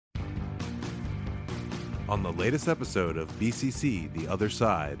on the latest episode of BCC The Other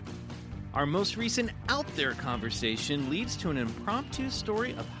Side. Our most recent Out There conversation leads to an impromptu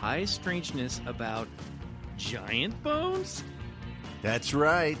story of high strangeness about giant bones? That's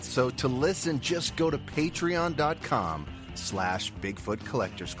right. So to listen, just go to patreon.com/Bigfoot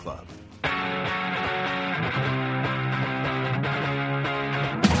Collectors Club.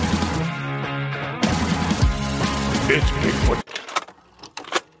 It's Bigfoot.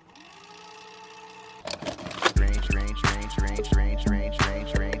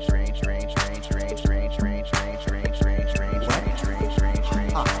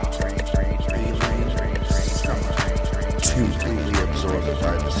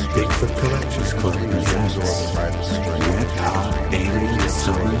 Bigfoot Collectors Club presents Red Hot Alien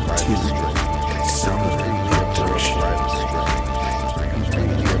Summer 2 Summer Abduction.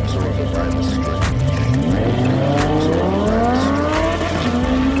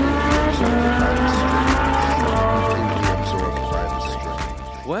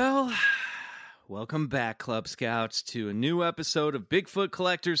 Well, welcome back, Club Scouts, to a new episode of Bigfoot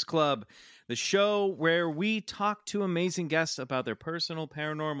Collectors Club, the show where we talk to amazing guests about their personal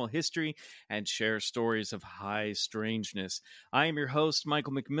paranormal history and share stories of high strangeness. I am your host,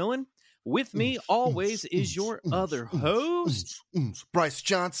 Michael McMillan. With me always is your other host, Bryce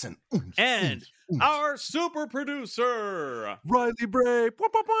Johnson. and our super producer, Riley Bray.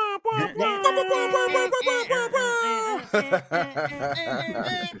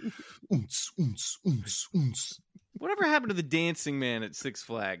 Whatever happened to the dancing man at Six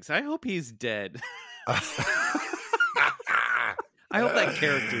Flags? I hope he's dead. I hope that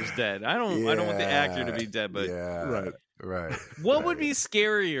character's dead. I don't want the actor to be dead, but right. What would be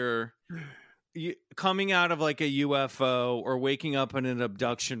scarier, coming out of like a UFO or waking up in an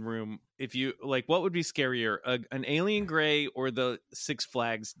abduction room? If you like, what would be scarier, an alien gray or the Six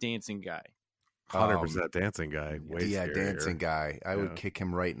Flags dancing guy? 100% dancing guy. Way scarier. Dancing guy. I would kick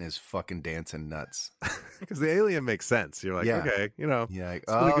him right in his fucking dancing nuts. Because the alien makes sense. You're like, okay, like,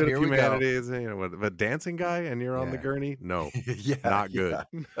 it's pretty good at humanities. But dancing guy and you're on the gurney? No, not good.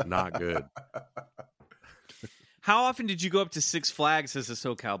 Not good. How often did you go up to Six Flags as a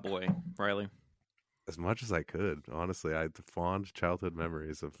SoCal boy, Riley? As much as I could. Honestly, I had fond childhood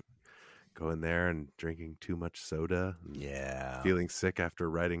memories of going there and drinking too much soda. Feeling sick after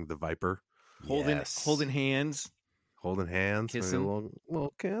riding the Viper. Holding hands. Kissing. Maybe a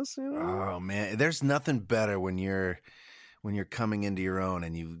little kiss, Oh man, there's nothing better when you're coming into your own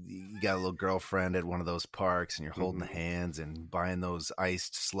and you got a little girlfriend at one of those parks and you're holding the hands and buying those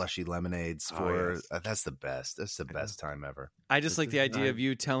iced slushy lemonades for that's the best. That's the best time ever. I just like the idea of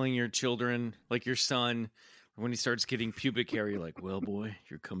you telling your children, like your son, when he starts getting pubic hair, you're like, well, boy,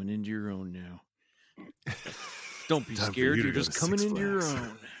 you're coming into your own now. Don't be scared. You're just coming into your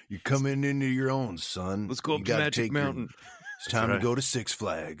own. You're coming into your own, son. Let's go up to Magic Mountain. It's time to go to Six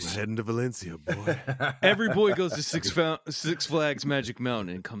Flags. We're heading to Valencia, boy. Every boy goes to Six Flags Magic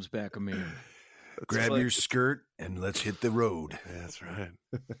Mountain and comes back a man. Grab your skirt and let's hit the road. That's right.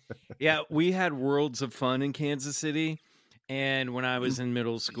 Yeah, we had Worlds of Fun in Kansas City. And when I was in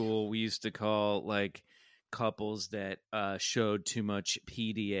middle school, we used to call like couples that showed too much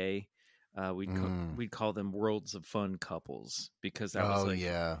PDA. We'd call them Worlds of Fun couples because that was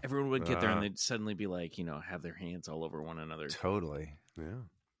everyone would get there and they'd suddenly be like, have their hands all over one another. Totally. Yeah.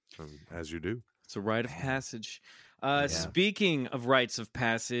 As you do. It's a rite of passage. Speaking of rites of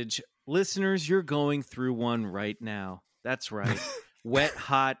passage, listeners, you're going through one right now. That's right. Wet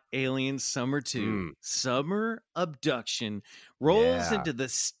Hot Alien Summer 2. Summer Abduction rolls into the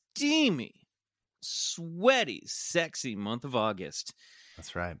steamy, sweaty, sexy month of August.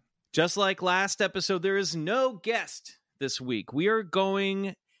 That's right. Just like last episode, there is no guest this week. We are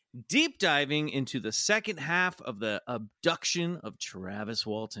going deep diving into the second half of the abduction of Travis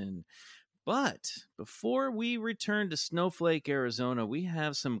Walton. But before we return to Snowflake, Arizona, we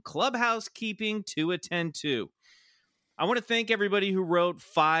have some clubhouse keeping to attend to. I want to thank everybody who wrote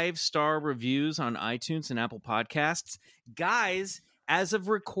 5-star reviews on iTunes and Apple Podcasts. Guys, as of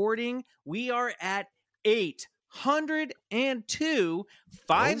recording, we are at 802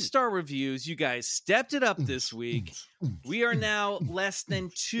 5-star reviews. You guys stepped it up this week. We are now less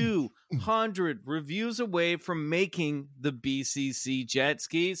than 200 reviews away from making the BCC Jet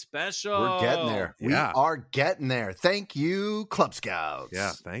Ski Special. We're getting there. We are getting there. Thank you, Club Scouts.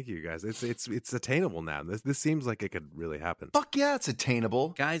 Yeah, thank you, guys. It's attainable now. This seems like it could really happen. Fuck yeah, it's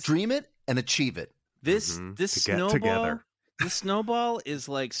attainable. Guys, dream it and achieve it. This snowball together. The snowball is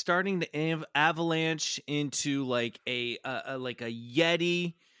like starting to avalanche into like a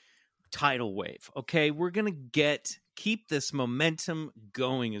Yeti tidal wave. Okay, we're gonna get keep this momentum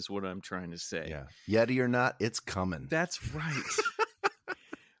going is what I'm trying to say. Yeah. Yeti or not, it's coming. That's right.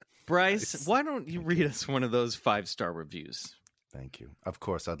 Bryce, why don't you read us one of those 5-star reviews? Thank you. Of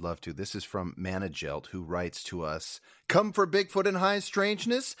course, I'd love to. This is from Managelt, who writes to us, "Come for Bigfoot and high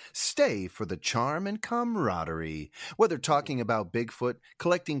strangeness, stay for the charm and camaraderie. Whether talking about Bigfoot,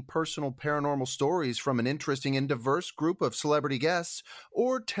 collecting personal paranormal stories from an interesting and diverse group of celebrity guests,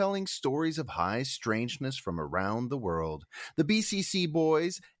 or telling stories of high strangeness from around the world, the BCC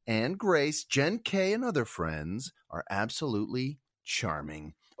boys and Grace, Jen K, and other friends are absolutely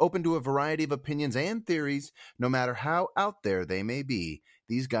charming. Open to a variety of opinions and theories, no matter how out there they may be.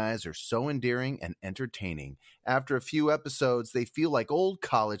 These guys are so endearing and entertaining. After a few episodes, they feel like old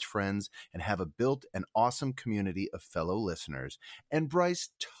college friends and have built an awesome community of fellow listeners. And Bryce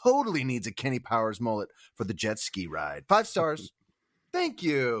totally needs a Kenny Powers mullet for the jet ski ride. 5 stars. Thank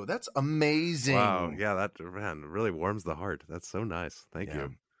you. That's amazing. Wow. Yeah, that, man, really warms the heart. That's so nice. Thank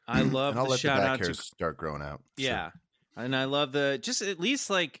you. I love and I'll the let shout the back out hairs to start growing out. Yeah. And I love just at least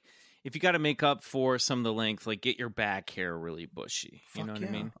like if you got to make up for some of the length, like get your back hair really bushy. You know what I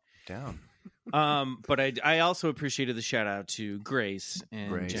mean? Down. But I also appreciated the shout out to Grace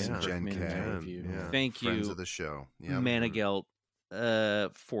and Jen K. review. Yeah. Thank Friends you, of the show. Managelt,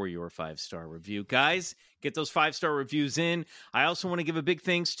 for your 5-star review. Guys, get those 5-star reviews in. I also want to give a big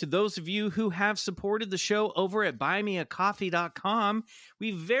thanks to those of you who have supported the show over at buymeacoffee.com.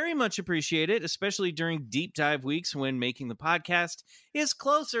 We very much appreciate it, especially during deep dive weeks when making the podcast is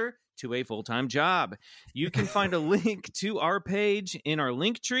closer to a full-time job. You can find a link to our page in our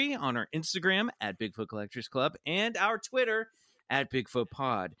link tree on our Instagram at Bigfoot Collectors Club and our Twitter at Bigfoot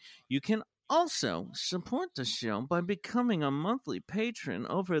Pod. You can also support the show by becoming a monthly patron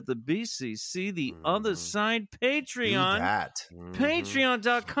over at the BCC, the Other Side Patreon. Do that.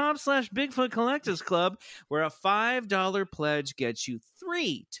 Patreon.com/Bigfoot Collectors Club, where a $5 pledge gets you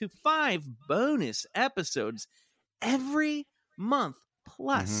 3 to 5 bonus episodes every month,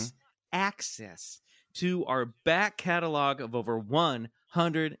 plus access to our back catalog of over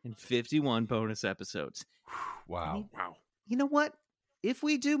 151 bonus episodes. Wow. You know what? If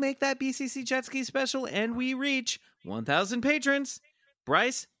we do make that BCC Jet Ski special and we reach 1,000 patrons,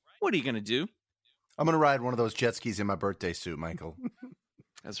 Bryce, what are you going to do? I'm going to ride one of those jet skis in my birthday suit, Michael.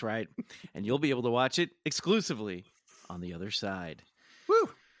 That's right. And you'll be able to watch it exclusively on the other side. Woo!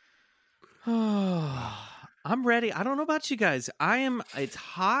 I'm ready. I don't know about you guys. It's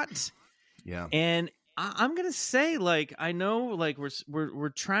hot. Yeah. And I'm going to say, like, I know, like, we're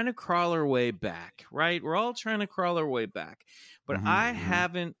trying to crawl our way back, right? We're all trying to crawl our way back. But I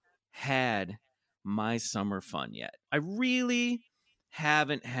haven't had my summer fun yet. I really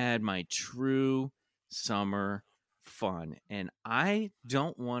haven't had my true summer fun. And I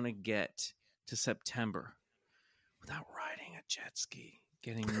don't want to get to September without riding a jet ski,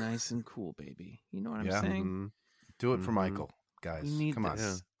 getting nice and cool, baby. You know what I'm saying? Do it for Michael, guys. Come on.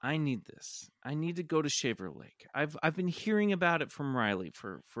 Yeah. I need this. I need to go to Shaver Lake. I've been hearing about it from Riley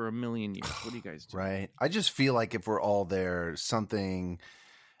for a million years. What do you guys do? Right. I just feel like if we're all there, something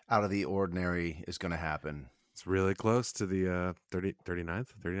out of the ordinary is going to happen. It's really close to the 39th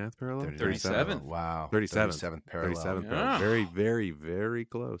parallel? 37th. Wow. 37th parallel. 37th Yeah. parallel. Very, very, very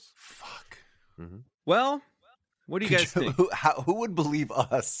close. Fuck. Well, what do you guys think? Who would believe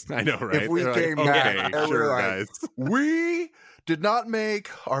us? I know, right? If we They're came like, back okay, and sure, we're like, guys. we did not make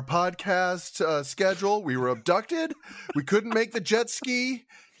our podcast schedule. We were abducted. We couldn't make the jet ski.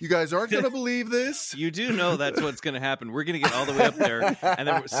 You guys aren't going to believe this. You do know that's what's going to happen. We're going to get all the way up there, and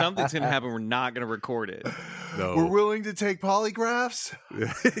then something's going to happen. We're not going to record it. No. We're willing to take polygraphs.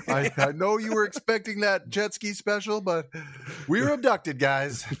 I know you were expecting that jet ski special, but we were abducted,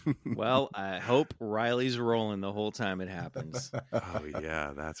 guys. Well, I hope Riley's rolling the whole time it happens. Oh,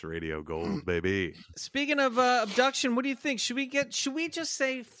 yeah. That's radio gold, baby. Speaking of abduction, what do you think? Should we just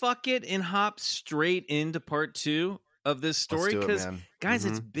say fuck it and hop straight into part 2 of this story? Because, guys,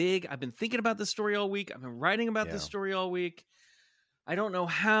 it's big. I've been thinking about this story all week. I've been writing about this story all week. I don't know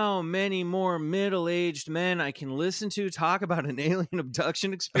how many more middle-aged men I can listen to talk about an alien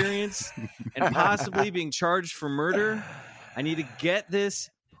abduction experience and possibly being charged for murder. I need to get this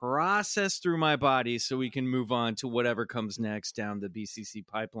processed through my body so we can move on to whatever comes next down the BCC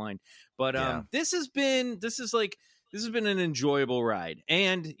pipeline. But this has been an enjoyable ride.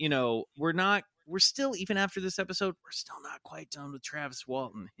 And, you know, we're still, even after this episode, we're still not quite done with Travis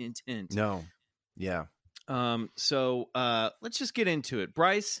Walton. Hint, hint. No. Yeah. So let's just get into it.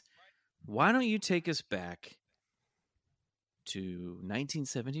 Bryce, why don't you take us back to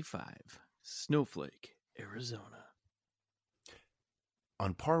 1975, Snowflake, Arizona.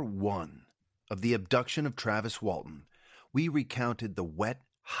 On part 1 of the abduction of Travis Walton, we recounted the wet,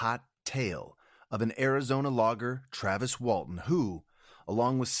 hot tale of an Arizona logger, Travis Walton, who,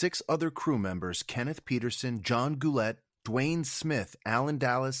 along with 6 other crew members, Kenneth Peterson, John Goulet, Dwayne Smith, Alan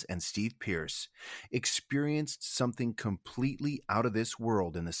Dallas, and Steve Pierce, experienced something completely out of this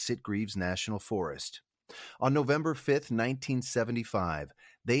world in the Sitgreaves National Forest. On November 5th, 1975,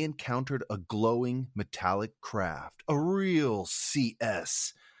 they encountered a glowing metallic craft, a real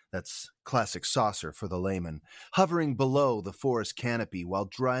CS, that's classic saucer for the layman, hovering below the forest canopy while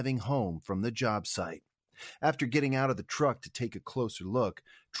driving home from the job site. After getting out of the truck to take a closer look,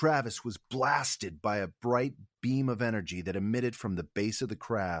 Travis was blasted by a bright beam of energy that emitted from the base of the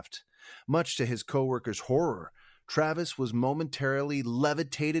craft. Much to his coworkers' horror, Travis was momentarily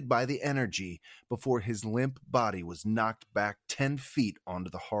levitated by the energy before his limp body was knocked back 10 feet onto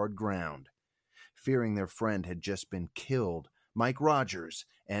the hard ground. Fearing their friend had just been killed, Mike Rogers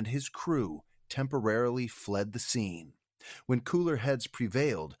and his crew temporarily fled the scene. When cooler heads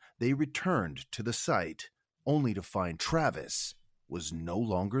prevailed, they returned to the site, only to find Travis was no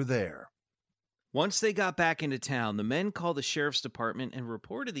longer there. Once they got back into town, the men called the sheriff's department and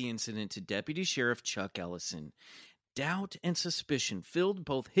reported the incident to Deputy Sheriff Chuck Ellison. Doubt and suspicion filled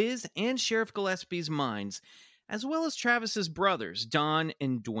both his and Sheriff Gillespie's minds, as well as Travis's brothers, Don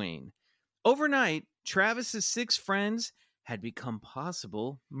and Dwayne. Overnight, Travis's 6 friends had become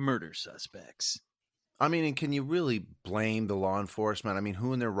possible murder suspects. I mean, and can you really blame the law enforcement? I mean,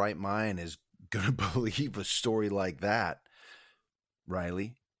 who in their right mind is going to believe a story like that?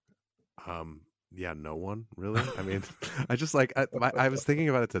 Riley? Yeah, no one really. I mean, I just like I was thinking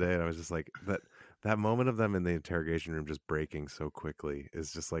about it today, and I was just like that moment of them in the interrogation room just breaking so quickly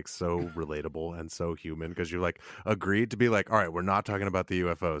is just like so relatable and so human, because you're like agreed to be like, all right, we're not talking about the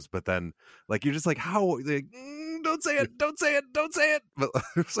UFOs, but then like you're just like, how like, don't say it, don't say it, don't say it. But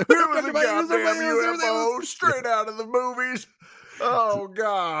it's like, there was a goddamn UFO straight out of the movies. Oh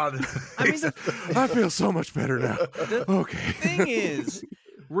God! I mean, I feel so much better now. Okay. Thing is,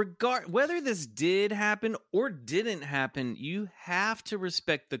 whether this did happen or didn't happen, you have to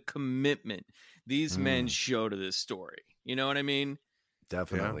respect the commitment these men show to this story. You know what I mean?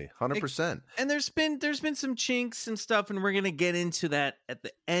 Definitely, 100%. And there's been some chinks and stuff, and we're gonna get into that at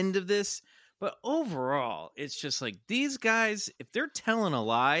the end of this. But overall, it's just like these guys, if they're telling a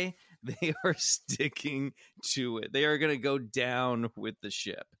lie, they are sticking to it. They are gonna go down with the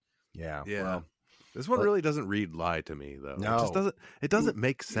ship. Yeah. Well, this one really doesn't read lie to me, though. No. It just doesn't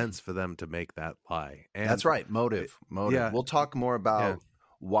make sense for them to make that lie. And that's right. Motive. Yeah. We'll talk more about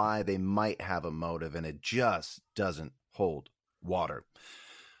why they might have a motive, and it just doesn't hold water.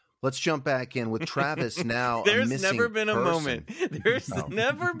 Let's jump back in with Travis now. There's a missing never been a person. moment. There's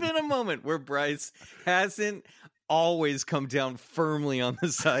never been a moment where Bryce hasn't always come down firmly on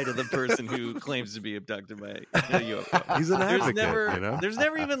the side of the person who claims to be abducted by a UFO. He's an advocate, you know? There's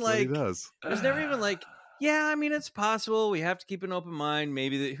never even like, yeah, I mean, it's possible. We have to keep an open mind.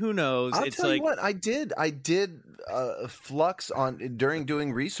 Maybe that, who knows? I'll it's tell like, you what, I did flux on during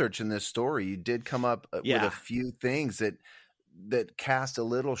doing research in this story. You did come up with a few things that cast a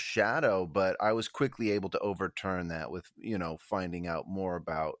little shadow, but I was quickly able to overturn that with, finding out more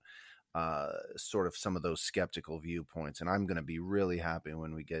about sort of some of those skeptical viewpoints. And I'm going to be really happy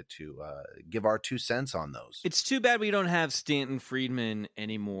when we get to give our 2 cents on those. It's too bad we don't have Stanton Friedman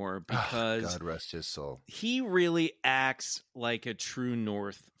anymore, because God rest his soul. He really acts like a true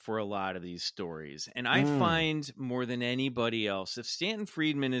north for a lot of these stories. And I find more than anybody else, if Stanton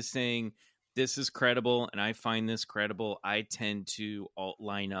Friedman is saying this is credible and I find this credible, I tend to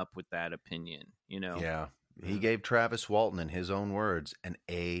line up with that opinion, Yeah. He gave Travis Walton, in his own words, an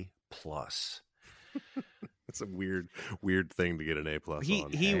A+. It's a weird thing to get an A+ on.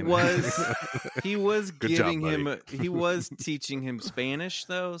 He was Good giving job, him he was teaching him Spanish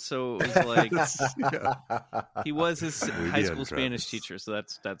though, so it was like he was his high school Spanish teacher, so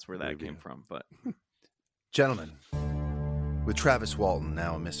that's where that came from. But gentlemen, with Travis Walton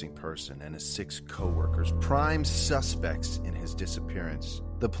now a missing person and his 6 co-workers prime suspects in his disappearance,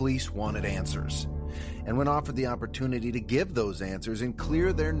 the police wanted answers. And when offered the opportunity to give those answers and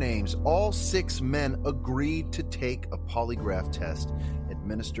clear their names, all 6 men agreed to take a polygraph test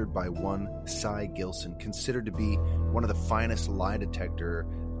administered by one Cy Gilson, considered to be one of the finest lie detector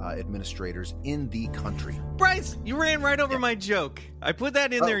administrators in the country. Bryce, you ran right over my joke. I put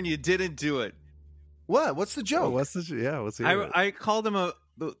that in there and you didn't do it. What? What's the joke? What's the I called him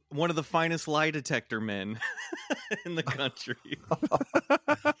one of the finest lie detector men in the country.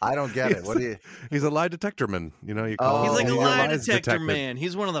 I don't get it. What do you? He's a lie detector man. You call he's like a your lie lies detector detected. man.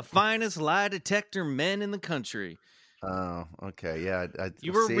 He's one of the finest lie detector men in the country. Oh, okay. Yeah.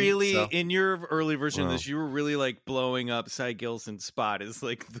 You were see, really, so- in your early version of Wow. this, you were really like blowing up Cy Gilson's spot as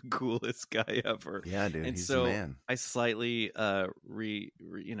like the coolest guy ever. Yeah, dude. And He's so the man. I slightly, look,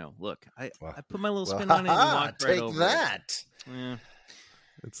 I Wow. put my little Well, spin on it and walked right take over that. it. Yeah.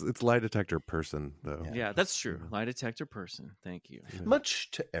 It's lie detector person though. Yeah, that's true. Lie detector person. Thank you. Much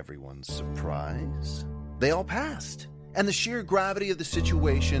to everyone's surprise, they all passed. And the sheer gravity of the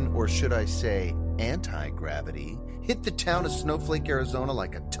situation, or should I say anti-gravity, hit the town of Snowflake, Arizona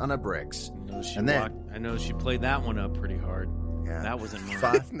like a ton of bricks. I know she played that one up pretty hard. Yeah. That wasn't mine.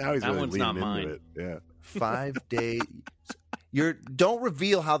 Now he's That really one's leaning not into mine. it. Yeah. 5 days. Don't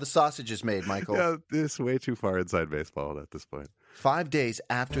reveal how the sausage is made, Michael. Yeah, this way too far inside baseball at this point. 5 days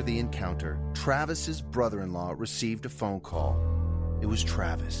after the encounter, Travis's brother-in-law received a phone call. It was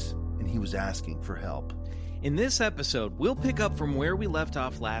Travis, and he was asking for help. In this episode, we'll pick up from where we left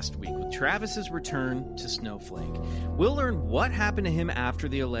off last week with Travis's return to Snowflake. We'll learn what happened to him after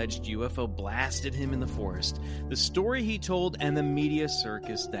the alleged UFO blasted him in the forest, the story he told, and the media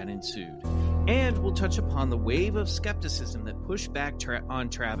circus that ensued. And we'll touch upon the wave of skepticism that pushed back on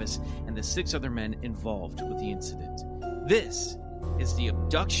Travis and the 6 other men involved with the incident. This is the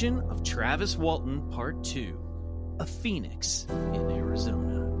abduction of Travis Walton, Part 2, a Phoenix in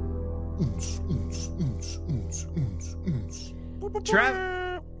Arizona.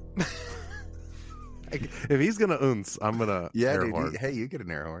 If he's gonna unce, I'm gonna air horn. Hey, you get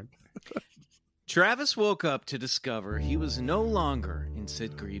an air horn. Travis woke up to discover he was no longer in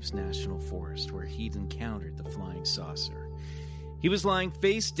Sid Greaves National Forest where he'd encountered the flying saucer. He was lying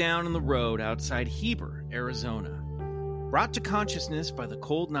face down on the road outside Heber, Arizona. Brought to consciousness by the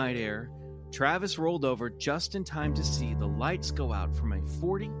cold night air, Travis rolled over just in time to see the lights go out from a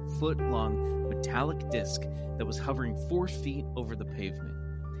 40-foot-long metallic disc that was hovering 4 feet over the pavement,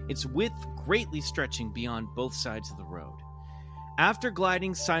 its width greatly stretching beyond both sides of the road. After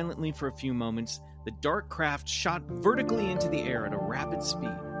gliding silently for a few moments, the dark craft shot vertically into the air at a rapid speed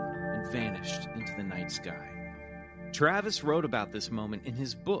and vanished into the night sky. Travis wrote about this moment in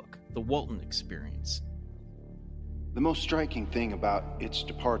his book, The Walton Experience. The most striking thing about its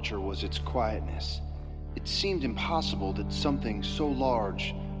departure was its quietness. It seemed impossible that something so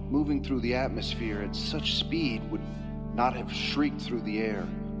large, moving through the atmosphere at such speed, would not have shrieked through the air,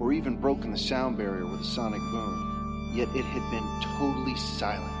 or even broken the sound barrier with a sonic boom. Yet it had been totally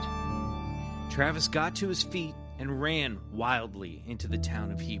silent. Travis got to his feet and ran wildly into the town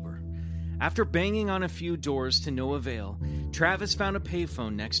of Heber. After banging on a few doors to no avail, Travis found a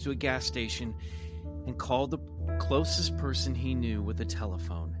payphone next to a gas station and called the closest person he knew with a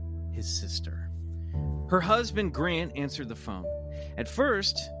telephone, his sister. Her husband, Grant, answered the phone. At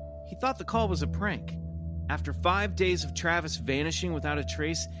first, he thought the call was a prank. After 5 days of Travis vanishing without a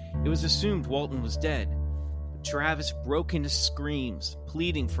trace, it was assumed Walton was dead. But Travis broke into screams,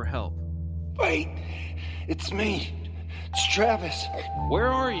 pleading for help. Wait, it's me. It's Travis. Where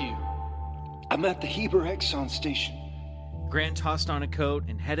are you? I'm at the Heber Exxon station. Grant tossed on a coat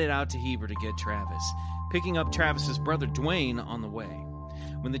and headed out to Heber to get Travis, picking up Travis's brother Dwayne on the way.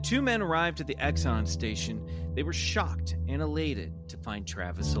 When the 2 men arrived at the Exxon station, they were shocked and elated to find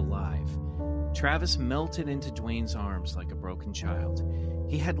Travis alive. Travis melted into Dwayne's arms like a broken child.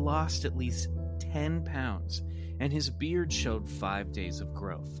 He had lost at least 10 pounds, and his beard showed 5 days of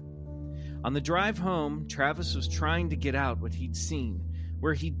growth. On the drive home, Travis was trying to get out what he'd seen,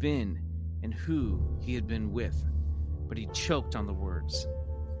 where he'd been, and who he had been with, but he choked on the words.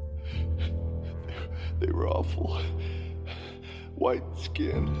 They were awful. White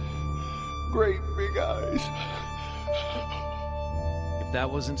skin, great big eyes. If that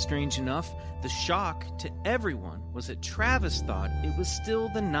wasn't strange enough, the shock to everyone was that Travis thought it was still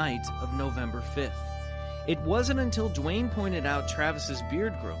the night of November 5th. It wasn't until Dwayne pointed out Travis's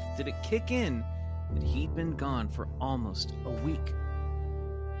beard growth did it kick in that he'd been gone for almost a week.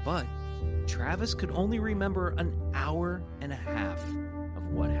 But Travis could only remember an hour and a half of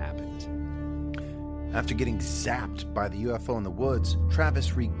what happened. After getting zapped by the UFO in the woods,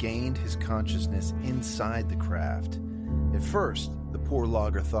 Travis regained his consciousness inside the craft. At first, the poor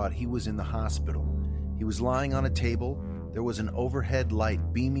logger thought he was in the hospital. He was lying on a table, there was an overhead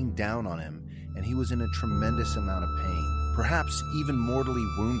light beaming down on him, and he was in a tremendous amount of pain, perhaps even mortally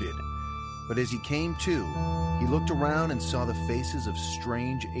wounded. But as he came to, he looked around and saw the faces of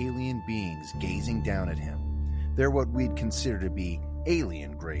strange alien beings gazing down at him. They're what we'd consider to be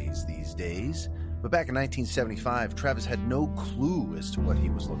alien grays these days. But back in 1975, Travis had no clue as to what he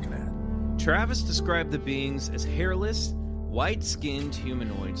was looking at. Travis described the beings as hairless, white-skinned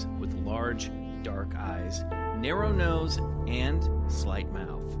humanoids with large, dark eyes, narrow nose, and slight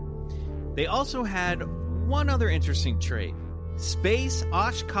mouth. They also had one other interesting trait. Space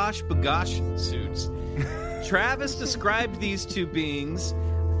Oshkosh Bagosh suits. Travis described these two beings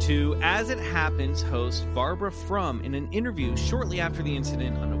to As It Happens host Barbara Frum in an interview shortly after the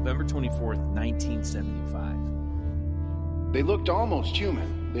incident on November 24th, 1975. They looked almost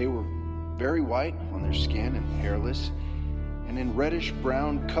human. They were very white on their skin and hairless, and in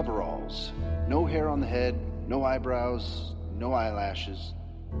reddish-brown coveralls. No hair on the head, no eyebrows, no eyelashes.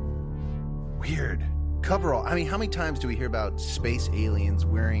 Weird. Coverall. I mean, how many times do we hear about space aliens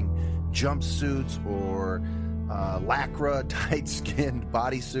wearing jumpsuits or Lycra tight-skinned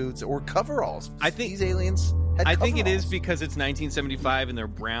bodysuits or coveralls? I think these aliens had I think it is coveralls. because it's 1975 and they're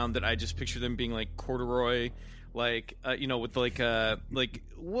brown that I just picture them being like corduroy, like with like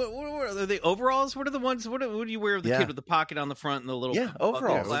what are they, overalls? What are the ones? What do you wear with the kid with the pocket on the front and the little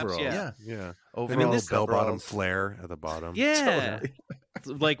overalls? flaps? Yeah. Overalls, Maybe this bell bottom coveralls. flare at the bottom. Yeah.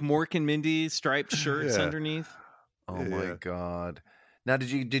 Like Mork and Mindy striped shirts underneath. Oh my God! Now,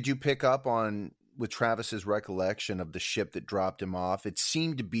 did you pick up on with Travis's recollection of the ship that dropped him off? It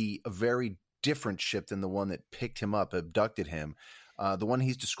seemed to be a very different ship than the one that picked him up, abducted him. The one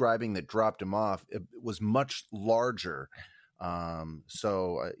he's describing that dropped him off, it was much larger.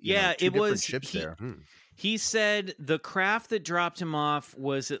 It was ships there. He said the craft that dropped him off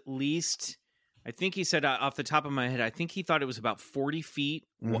was at least, I think he said off the top of my head, I think he thought it was about 40 feet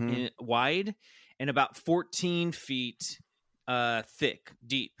wide and about 14 feet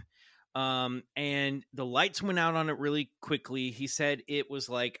deep. And the lights went out on it really quickly. He said it was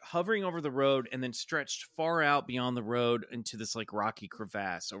like hovering over the road and then stretched far out beyond the road into this like rocky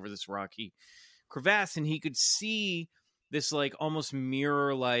crevasse, and he could see this like almost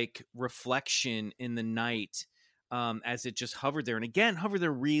mirror like reflection in the night as it just hovered there, and again hovered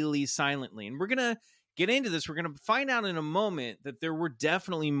there really silently. And we're gonna get into this. We're gonna find out in a moment that there were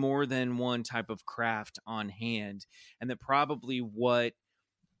definitely more than one type of craft on hand, and that probably what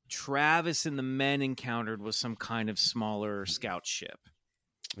Travis and the men encountered was some kind of smaller scout ship.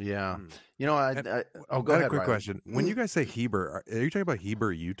 Yeah. Go ahead, ahead. Riley. Quick question. When you guys say Heber, are you talking about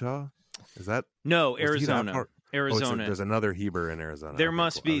Heber, Utah? Is that No, Arizona? Arizona. There's another Heber in Arizona. There Okay,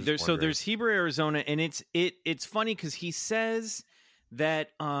 must cool. be. There's Heber, Arizona, and it's funny because he says that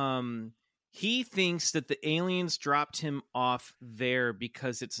he thinks that the aliens dropped him off there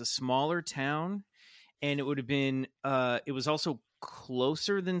because it's a smaller town, and it would have been it was also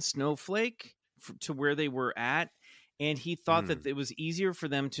closer than Snowflake to where they were at, and he thought that it was easier for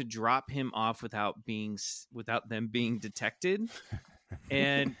them to drop him off without them being detected.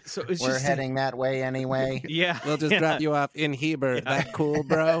 And so it's we're heading that way anyway. Yeah, we'll just drop you off in Heber. Yeah. That cool,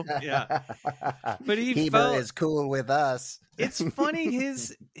 bro. Yeah, but Heber is cool with us. It's funny,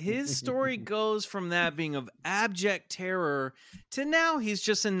 his story goes from that being of abject terror to now he's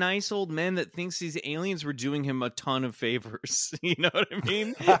just a nice old man that thinks these aliens were doing him a ton of favors. You know what I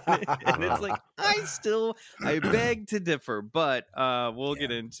mean? And it's like I beg to differ, but we'll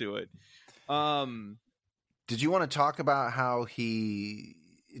get into it. Did you want to talk about how he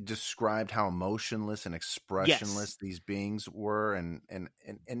described how emotionless and expressionless these beings were? And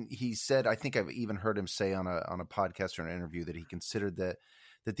he said, I think I've even heard him say on a podcast or an interview that he considered that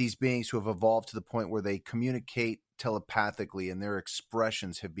these beings who have evolved to the point where they communicate telepathically and their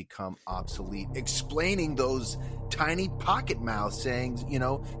expressions have become obsolete, explaining those tiny pocket mouths, saying,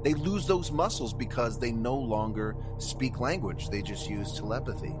 they lose those muscles because they no longer speak language. They just use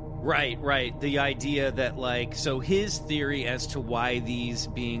telepathy. Right. The idea that so his theory as to why these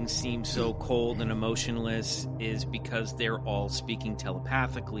beings seem so cold and emotionless is because they're all speaking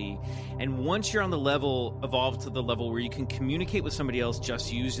telepathically. And once you're on the level, evolved to the level where you can communicate with somebody else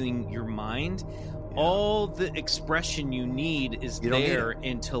just using your mind, all the expression you need is there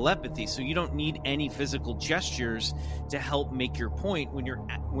in telepathy. So you don't need any physical gestures to help make your point when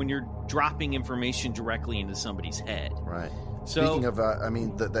you're dropping information directly into somebody's head. Right. So, speaking of,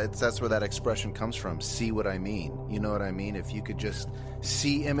 that's where that expression comes from. See what I mean? You know what I mean? If you could just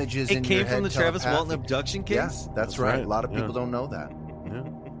see images in your head. It came from the Travis Walton abduction case? Yes, that's right. A lot of people don't know that. Yeah.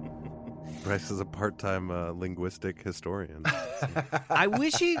 Bryce is a part-time linguistic historian. I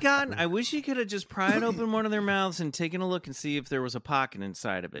wish he could have just pried open one of their mouths and taken a look and see if there was a pocket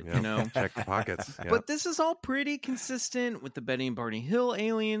inside of it. Check the pockets. Yeah. But this is all pretty consistent with the Betty and Barney Hill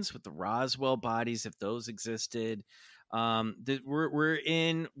aliens, with the Roswell bodies, if those existed. We're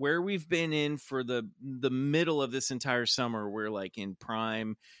in where we've been in for the middle of this entire summer. We're like in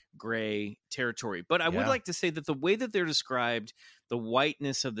prime gray territory. But I would like to say that the way that they're described, the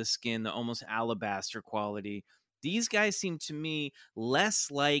whiteness of the skin, the almost alabaster quality, these guys seem to me less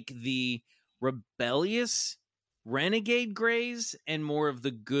like the rebellious renegade Greys and more of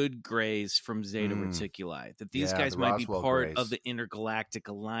the good Greys from Zeta Reticuli. That these guys the might Roswell be part Greys. of the intergalactic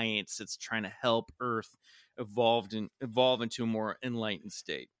alliance that's trying to help Earth evolve into a more enlightened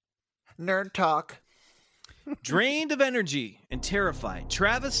state. Nerd talk. Drained of energy and terrified,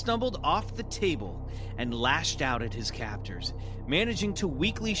 Travis stumbled off the table and lashed out at his captors, managing to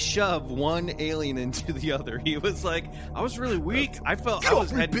weakly shove one alien into the other. He was like, I was really weak. I felt I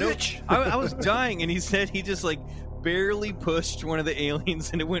was I was dying, and he said he just like barely pushed one of the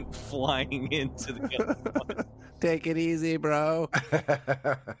aliens and it went flying into the other one. Take it easy, bro.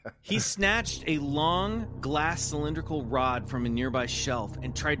 He snatched a long glass cylindrical rod from a nearby shelf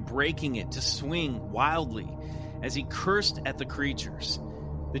and tried breaking it to swing wildly as he cursed at the creatures.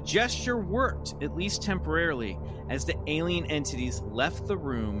 The gesture worked, at least temporarily, as the alien entities left the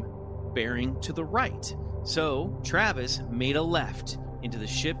room bearing to the right. So Travis made a left into the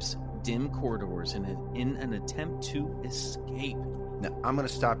ship's dim corridors in an attempt to escape. Now, I'm going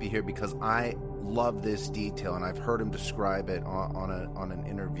to stop you here because I love this detail, and I've heard him describe it on an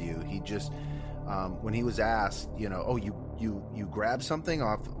interview. He just, when he was asked, you grabbed something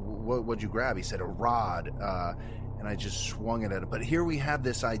off, what'd you grab? He said a rod, and I just swung it at it. But here we have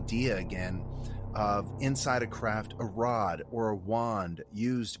this idea again of inside a craft, a rod or a wand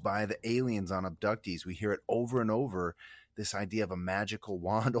used by the aliens on abductees. We hear it over and over, this idea of a magical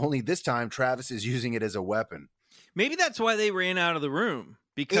wand, only this time Travis is using it as a weapon. Maybe that's why they ran out of the room.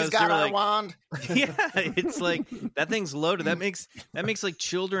 Because he's got they were our like, wand. Yeah, it's like that thing's loaded. That makes like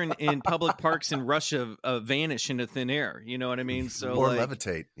children in public parks in Russia vanish into thin air. You know what I mean? So or like,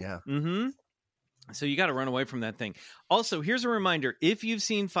 levitate. Yeah. Mm-hmm. So you got to run away from that thing. Also, here's a reminder: if you've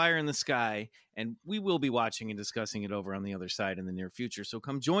seen Fire in the Sky, and we will be watching and discussing it over on the other side in the near future, so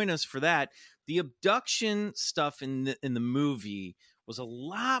come join us for that. The abduction stuff in the movie was a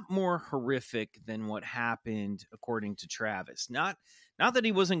lot more horrific than what happened, according to Travis. Not that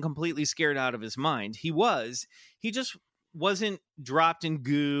he wasn't completely scared out of his mind. He was. He just wasn't dropped in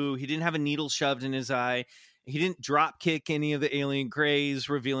goo. He didn't have a needle shoved in his eye. He didn't drop kick any of the alien Greys,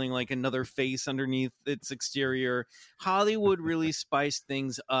 revealing like another face underneath its exterior. Hollywood really spiced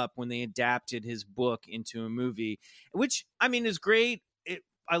things up when they adapted his book into a movie, which, I mean, is great.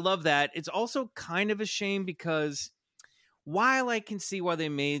 I love that. It's also kind of a shame because while I can see why they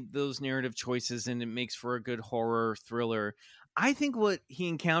made those narrative choices and it makes for a good horror thriller, I think what he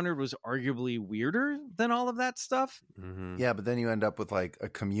encountered was arguably weirder than all of that stuff. Mm-hmm. Yeah, but then you end up with like a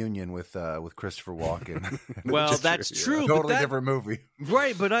communion with Christopher Walken. Well, that's true. Totally different movie,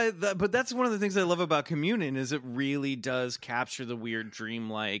 right? But that's one of the things I love about Communion is it really does capture the weird,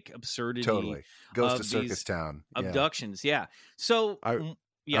 dreamlike absurdity. Totally goes to Circus Town. Abductions, yeah. So.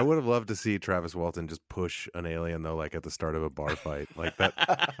 Yeah. I would have loved to see Travis Walton just push an alien though, like at the start of a bar fight, like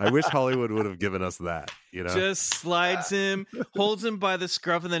that. I wish Hollywood would have given us that. Just slides him, holds him by the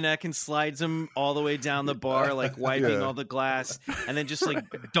scruff of the neck, and slides him all the way down the bar, like wiping all the glass, and then just like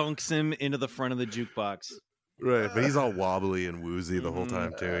dunks him into the front of the jukebox. Right, but he's all wobbly and woozy the whole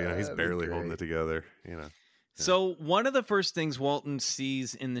time too. He's barely holding it together. So one of the first things Walton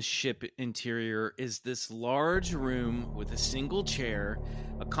sees in the ship interior is this large room with a single chair,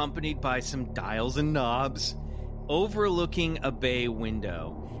 accompanied by some dials and knobs, overlooking a bay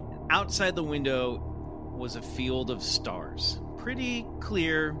window. Outside the window was a field of stars. Pretty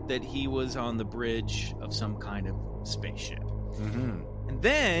clear that he was on the bridge of some kind of spaceship. Mm-hmm. And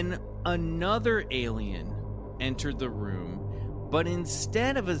then another alien entered the room. But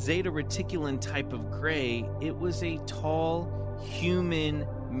instead of a Zeta Reticulan type of gray, it was a tall, human,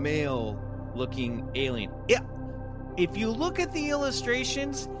 male-looking alien. Yeah, if you look at the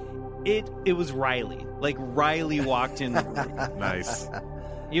illustrations, it was Riley. Like, Riley walked in the room. Nice.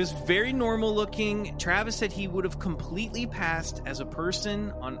 He was very normal-looking. Travis said he would have completely passed as a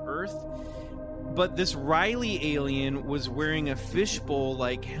person on Earth, but this Riley alien was wearing a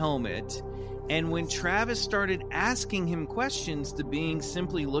fishbowl-like helmet. And when Travis started asking him questions, the being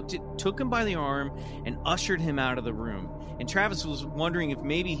simply took him by the arm and ushered him out of the room. And Travis was wondering if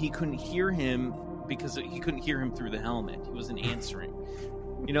maybe he couldn't hear him because he couldn't hear him through the helmet. He wasn't answering.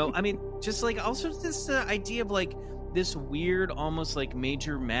 I mean, just like also this idea of like this weird, almost like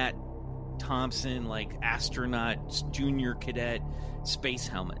Major Matt Thompson, like astronaut, junior cadet space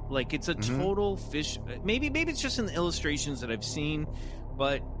helmet. Like it's a total fish. Maybe it's just in the illustrations that I've seen,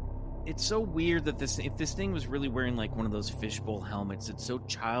 but it's so weird that if this thing was really wearing like one of those fishbowl helmets, it's so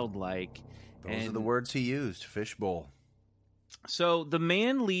childlike. Those are the words he used, fishbowl. So the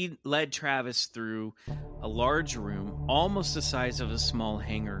man led Travis through a large room, almost the size of a small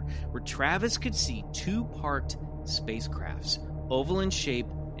hangar, where Travis could see two parked spacecrafts, oval in shape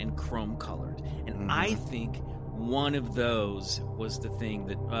and chrome colored. And I think one of those was the thing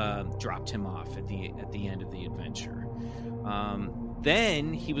that dropped him off at the end of the adventure.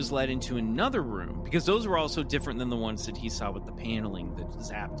 Then he was led into another room, because those were also different than the ones that he saw with the paneling that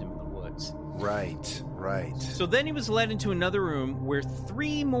zapped him in the woods. Right. So then he was led into another room where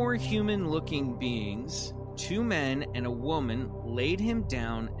 3 more human-looking beings, 2 men and a woman, laid him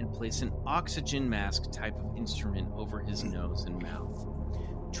down and placed an oxygen mask type of instrument over his nose and mouth.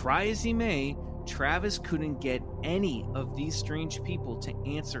 Try as he may, Travis couldn't get any of these strange people to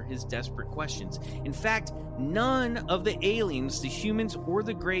answer his desperate questions. In fact, none of the aliens, the humans or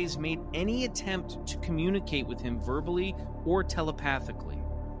the Greys, made any attempt to communicate with him verbally or telepathically.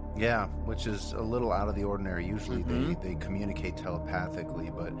 Yeah, which is a little out of the ordinary. Usually they communicate telepathically,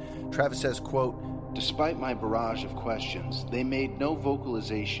 but Travis says, quote, "Despite my barrage of questions, they made no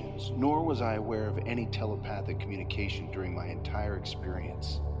vocalizations, nor was I aware of any telepathic communication during my entire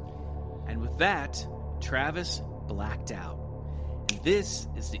experience." And with that, Travis blacked out. And this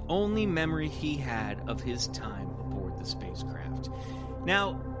is the only memory he had of his time aboard the spacecraft.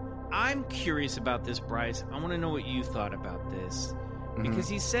 Now, I'm curious about this, Bryce. I want to know what you thought about this. Because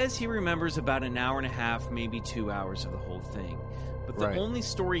he says he remembers about an hour and a half, maybe 2 hours of the whole thing. But the only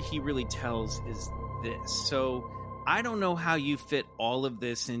story he really tells is this. So I don't know how you fit all of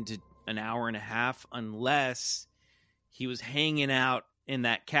this into an hour and a half unless he was hanging out in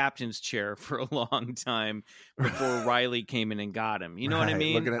that captain's chair for a long time before Riley came in and got him. You know what I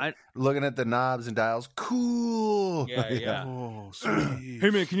mean? Looking at the knobs and dials. Cool. Yeah. Oh, sweet.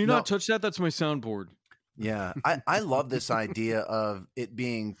 Hey, man, can you not touch that? That's my soundboard. Yeah, I love this idea of it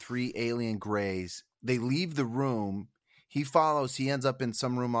being 3 alien Greys. They leave the room. He follows. He ends up in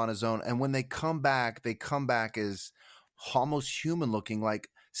some room on his own. And when they come back as almost human looking, like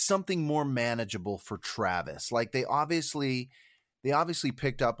something more manageable for Travis. Like they obviously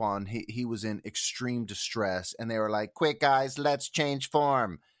picked up on he was in extreme distress, and they were like, "Quick, guys, let's change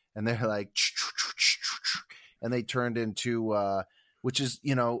form." And they're like, and they turned into, which is,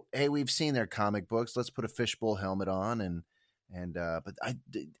 hey, we've seen their comic books. Let's put a fishbowl helmet on, but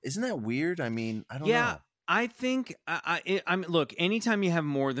isn't that weird? I mean, I don't know. I think I'm look. Anytime you have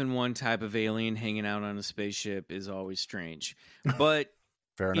more than one type of alien hanging out on a spaceship is always strange. But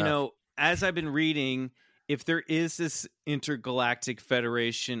Fair enough. As I've been reading, if there is this intergalactic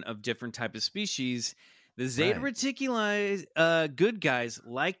federation of different type of species, the Zeta Reticuli good guys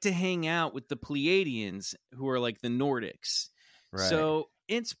like to hang out with the Pleiadians, who are like the Nordics. Right. So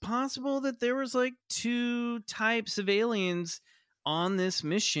it's possible that there was like 2 types of aliens on this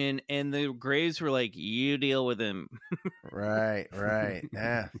mission, and the Greys were like, "You deal with him." Right.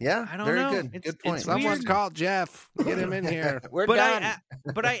 Yeah. I don't Very know. Good point. Someone's called Jeff. Get him in here. We're done.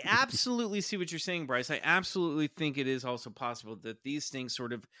 But I absolutely see what you're saying, Bryce. I absolutely think it is also possible that these things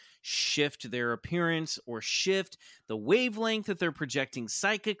sort of shift their appearance or shift the wavelength that they're projecting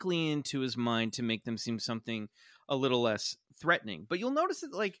psychically into his mind to make them seem something a little less threatening. But you'll notice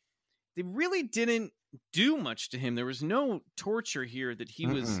that, like, they really didn't do much to him. There was no torture here that he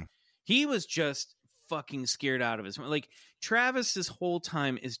was just fucking scared out of his mind. Like, Travis this whole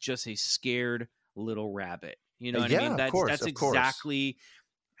time is just a scared little rabbit. You know what I mean? That's exactly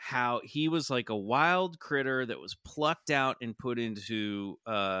how he was, like a wild critter that was plucked out and put into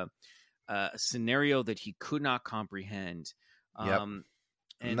a scenario that he could not comprehend. And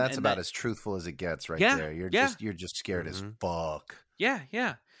that's about as truthful as it gets there. You're just scared as fuck.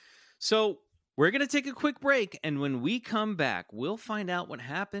 Yeah. So we're going to take a quick break, and when we come back, we'll find out what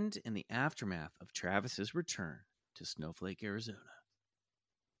happened in the aftermath of Travis's return to Snowflake, Arizona.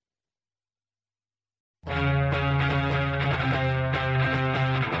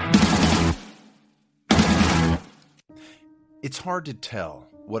 It's hard to tell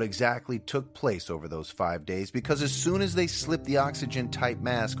what exactly took place over those 5 days, because as soon as they slipped the oxygen-type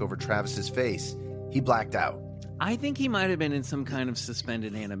mask over Travis's face, he blacked out. I think he might have been in some kind of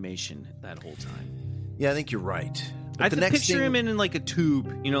suspended animation that whole time. Yeah, I think you're right. But I picture him in like a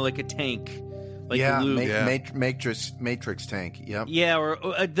tube, like a tank. Like Luke. Matrix tank. Yep. Yeah,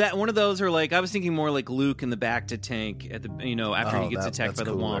 or that one of those, or like I was thinking more like Luke in the Bacta tank at the after he gets attacked by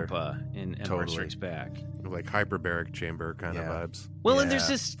the Wampa in Empire Strikes Back. Like hyperbaric chamber kind of vibes. Well, and there's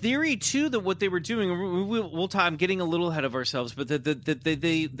this theory too that what they were doing. We'll talk. I'm getting a little ahead of ourselves, but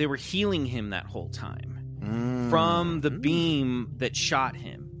that they were healing him that whole time from the beam that shot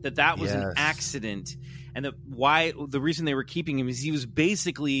him. That was an accident, and the reason they were keeping him is he was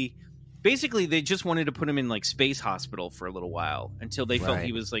basically they just wanted to put him in like space hospital for a little while until they felt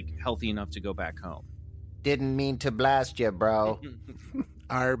he was like healthy enough to go back home. Didn't mean to blast you, bro.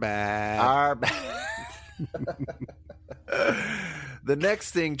 Our bad. The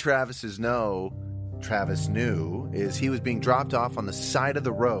next thing Travises know Travis knew is he was being dropped off on the side of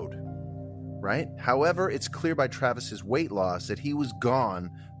the road, right? However, it's clear by Travis's weight loss that he was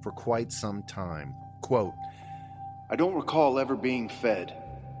gone for quite some time. Quote, I don't recall ever being fed.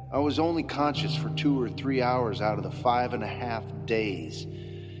 I was only conscious for 2 or 3 hours out of the 5.5 days.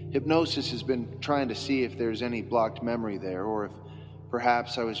 Hypnosis has been trying to see if there's any blocked memory there, or if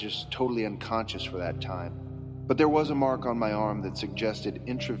perhaps I was just totally unconscious for that time. But there was a mark on my arm that suggested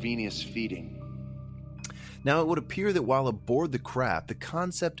intravenous feeding. Now, it would appear that while aboard the craft, the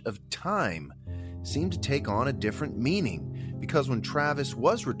concept of time seemed to take on a different meaning, because when Travis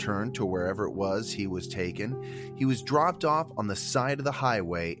was returned to wherever it was he was taken, he was dropped off on the side of the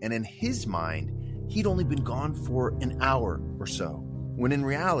highway, and in his mind, he'd only been gone for an hour or so, when in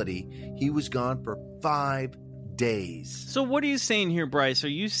reality, he was gone for 5 days. So what are you saying here, Bryce? Are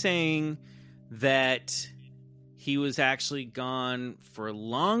you saying that he was actually gone for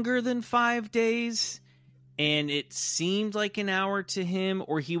longer than 5 days, and it seemed like an hour to him,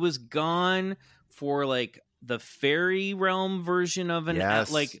 or he was gone for like the fairy realm version of an hour?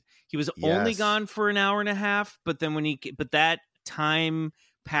 Like he was only gone for an hour and a half, but then but that time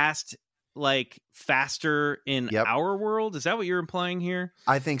passed like faster in our world? Is that what you're implying here?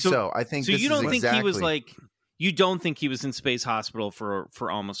 I think so. I think so. You don't think he was like? You don't think he was in space hospital for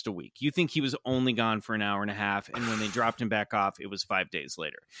almost a week? You think he was only gone for an hour and a half, and when they dropped him back off, it was 5 days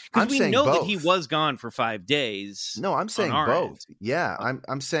later? Because we know that he was gone for 5 days. No, I'm saying both. End. Yeah,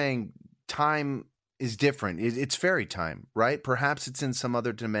 I'm saying time is different. It's fairy time, right? Perhaps it's in some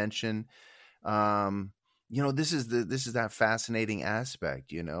other dimension. This is that fascinating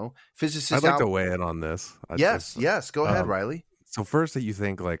aspect. Physicists. I'd like to weigh in on this. Yes. Go ahead, Riley. So first that you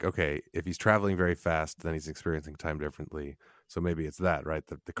think like, okay, if he's traveling very fast, then he's experiencing time differently. So maybe it's that, right?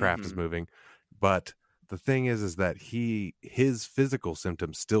 The craft is moving. But the thing is that his physical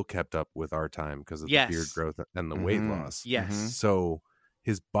symptoms still kept up with our time because of the beard growth and the weight loss. Yes. So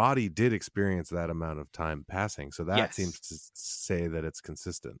his body did experience that amount of time passing. So that seems to say that it's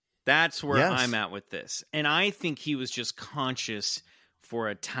consistent. That's where I'm at with this. And I think he was just conscious for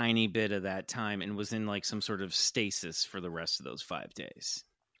a tiny bit of that time and was in like some sort of stasis for the rest of those 5 days.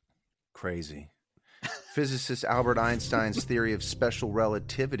 Crazy. Physicist Albert Einstein's theory of special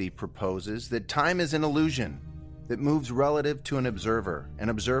relativity proposes that time is an illusion that moves relative to an observer. An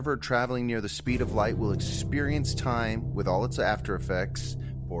observer traveling near the speed of light will experience time with all its after effects,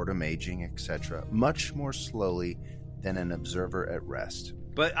 boredom, aging, etc., much more slowly than an observer at rest.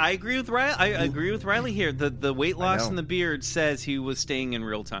 But I agree with Riley. I agree with Riley here. The weight loss in the beard says he was staying in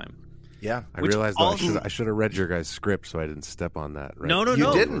real time. Yeah, I realized I should have read your guys' script so I didn't step on that. Right? No,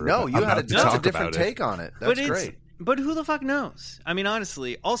 you didn't. No, you had a different take on it. That's great. But who the fuck knows? I mean,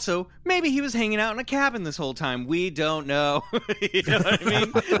 honestly. Also, maybe he was hanging out in a cabin this whole time. We don't know. You know what I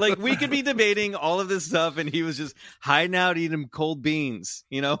mean? Like, we could be debating all of this stuff, and he was just hiding out eating cold beans.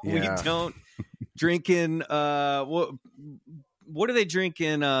 We don't drinking. What do they drink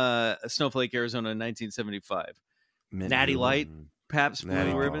in Snowflake, Arizona in 1975? Natty Light, Pabst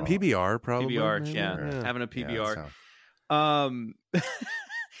Blue Ribbon? PBR, probably. PBR, yeah. Having a PBR.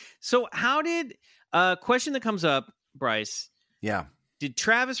 So how did... question that comes up, Bryce. Yeah. Did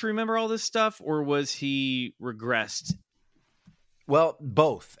Travis remember all this stuff, or was he regressed? Well,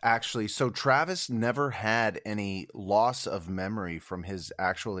 both, actually. So Travis never had any loss of memory from his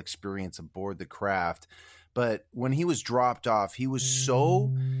actual experience aboard the craft. But when he was dropped off, he was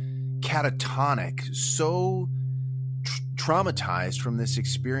so catatonic, so traumatized from this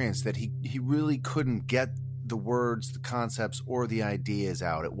experience that he really couldn't get the words, the concepts, or the ideas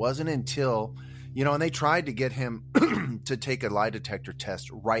out. It wasn't until, and they tried to get him to take a lie detector test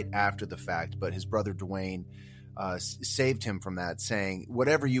right after the fact, but his brother Dwayne saved him from that, saying,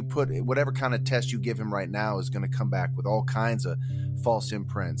 whatever kind of test you give him right now is going to come back with all kinds of false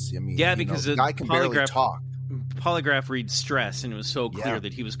imprints. I mean, because the guy can barely talk. Polygraph reads stress, and it was so clear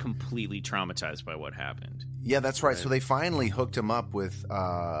that he was completely traumatized by what happened. Yeah, that's right. So they finally hooked him up with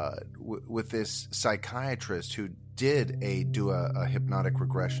this psychiatrist who did do a hypnotic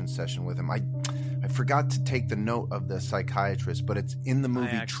regression session with him. I forgot to take the note of the psychiatrist, but it's in the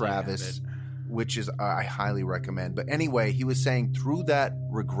movie Travis, which is I highly recommend. But anyway, he was saying through that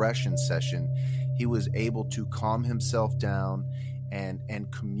regression session, he was able to calm himself down and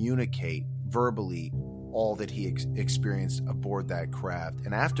communicate verbally all that he experienced aboard that craft.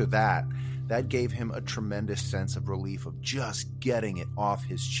 And after that gave him a tremendous sense of relief of just getting it off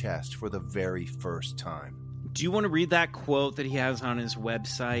his chest for the very first time. Do you want to read that quote that he has on his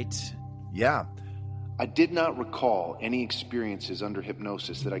website? Yeah. I did not recall any experiences under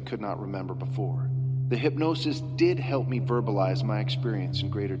hypnosis that I could not remember before. The hypnosis did help me verbalize my experience in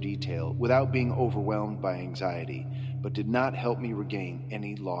greater detail without being overwhelmed by anxiety, but did not help me regain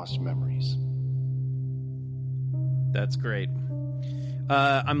any lost memories. That's great.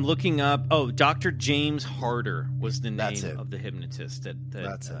 I'm looking up. Oh, Dr. James Harder was the name of the hypnotist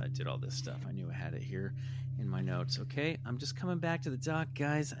that did all this stuff. I knew I had it here in my notes. Okay, I'm just coming back to the doc,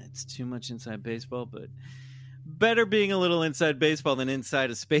 guys. It's too much inside baseball, but better being a little inside baseball than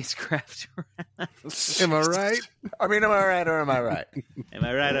inside a spacecraft. Am I right? I mean, am I right or am I right? Am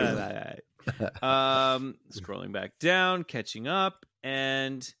I right or am I right? Scrolling back down, catching up,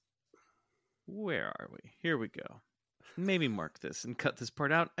 and where are we? Here we go. Maybe mark this and cut this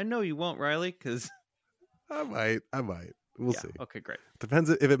part out. I know you won't, Riley, because I might. We'll see. Okay, great. Depends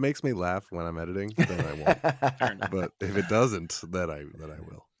if it makes me laugh when I'm editing, then I won't. Fair enough. But if it doesn't, then I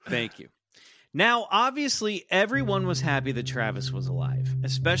will. Thank you. Now, obviously, everyone was happy that Travis was alive,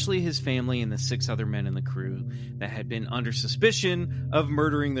 especially his family and the 6 other men in the crew that had been under suspicion of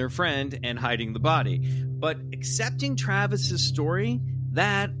murdering their friend and hiding the body. But accepting Travis's story,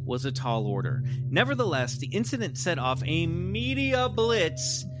 that was a tall order. Nevertheless, the incident set off a media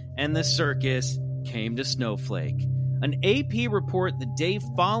blitz, and the circus came to Snowflake. An AP report the day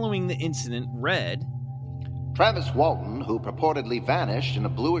following the incident read, Travis Walton, who purportedly vanished in a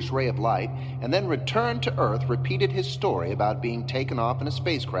bluish ray of light and then returned to Earth, repeated his story about being taken off in a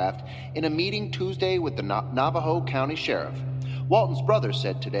spacecraft in a meeting Tuesday with the Navajo County Sheriff. Walton's brother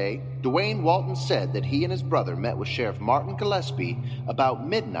said today, Dwayne Walton said that he and his brother met with Sheriff Martin Gillespie about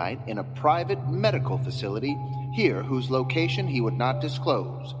midnight in a private medical facility here whose location he would not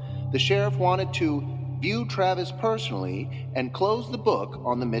disclose. The sheriff wanted to view Travis personally and close the book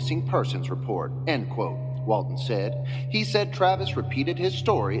on the missing persons report, end quote. Walton said. He said Travis repeated his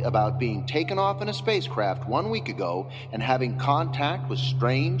story about being taken off in a spacecraft 1 week ago and having contact with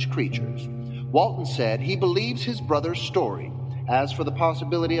strange creatures. Walton said he believes his brother's story. As for the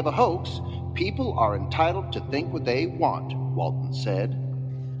possibility of a hoax, people are entitled to think what they want, Walton said.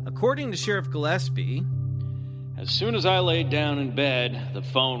 According to Sheriff Gillespie, as soon as I laid down in bed, the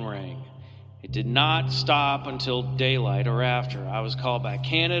phone rang. It did not stop until daylight or after. I was called by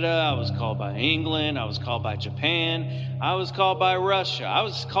Canada, I was called by England, I was called by Japan, I was called by Russia, I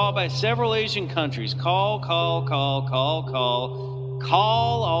was called by several Asian countries. Call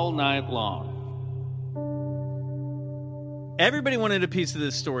all night long. Everybody wanted a piece of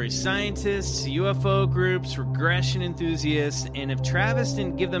this story. Scientists, UFO groups, regression enthusiasts, and if Travis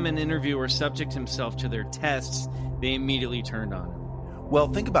didn't give them an interview or subject himself to their tests, they immediately turned on him. Well,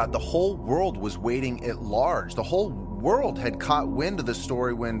 think about it. The whole world was waiting at large. The whole world had caught wind of the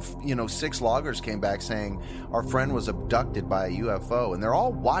story when, 6 loggers came back saying our friend was abducted by a UFO, and they're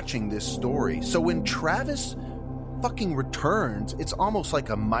all watching this story. So when Travis fucking returns, it's almost like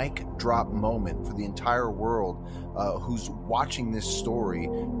a mic drop moment for the entire world who's watching this story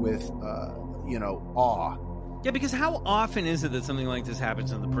with, awe. Yeah, because how often is it that something like this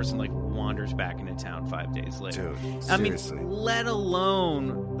happens and the person wanders back into town 5 days later? Dude, seriously. I mean, let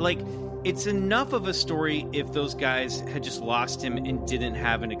alone it's enough of a story if those guys had just lost him and didn't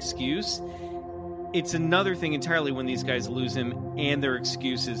have an excuse. It's another thing entirely when these guys lose him and their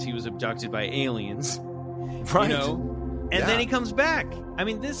excuse is he was abducted by aliens. Right. And then he comes back. I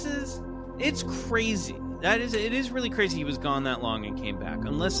mean, it's crazy. It is really crazy he was gone that long and came back,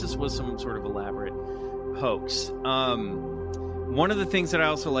 unless this was some sort of elaborate hoax. One of the things that I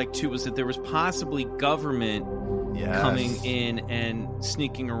also liked too was that there was possibly government coming in and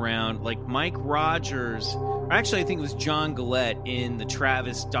sneaking around. Like Mike Rogers, or actually I think it was John Gillette in the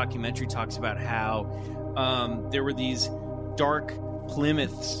Travis documentary talks about how there were these dark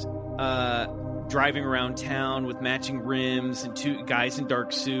Plymouths driving around town with matching rims and 2 guys in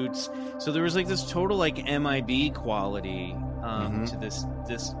dark suits. So there was this total MIB quality to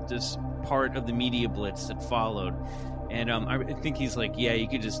this part of the media blitz that followed. And I think he's you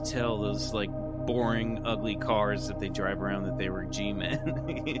could just tell those boring, ugly cars that they drive around that they were G-men.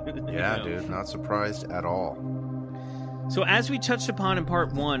 Dude, not surprised at all. So as we touched upon in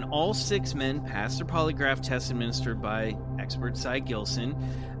part 1, all 6 men passed their polygraph test administered by expert Cy Gilson.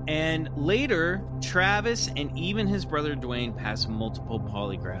 And later, Travis and even his brother Dwayne passed multiple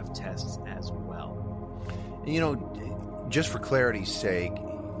polygraph tests as well. Just for clarity's sake,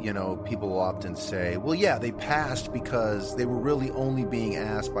 people will often say, well, yeah, they passed because they were really only being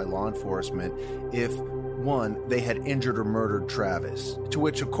asked by law enforcement if, 1, they had injured or murdered Travis. To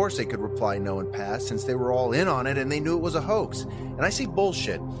which, of course, they could reply no and pass since they were all in on it and they knew it was a hoax. And I say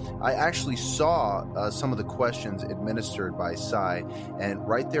bullshit. I actually saw some of the questions administered by Cy, and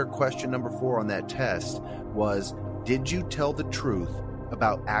right there, question number 4 on that test was, did you tell the truth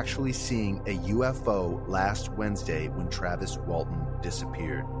about actually seeing a UFO last Wednesday when Travis Walton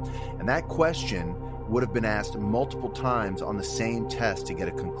disappeared? And that question would have been asked multiple times on the same test to get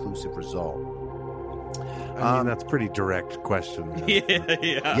a conclusive result. I mean, that's a pretty direct question.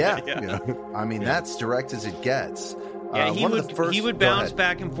 Yeah. I mean, that's direct as it gets. Yeah, he would bounce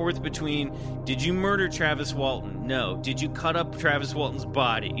back and forth between, did you murder Travis Walton? No. Did you cut up Travis Walton's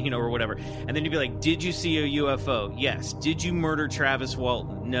body? Or whatever. And then he'd be like, did you see a UFO? Yes. Did you murder Travis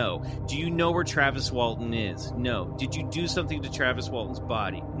Walton? No. Do you know where Travis Walton is? No. Did you do something to Travis Walton's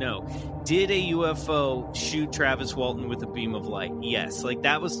body? No. Did a UFO shoot Travis Walton with a beam of light? Yes. Like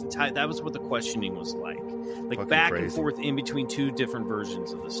that was what the questioning was like. Like Fucking back crazy. and forth in between two different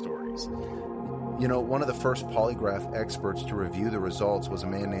versions of the stories. One of the first polygraph experts to review the results was a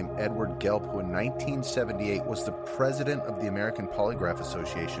man named Edward Gelb, who in 1978 was the president of the American Polygraph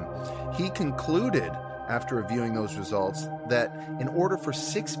Association. He concluded, after reviewing those results, that in order for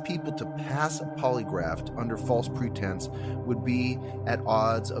 6 people to pass a polygraph under false pretense would be at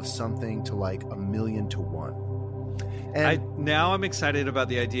odds of something to like 1,000,000 to 1. And Now I'm excited about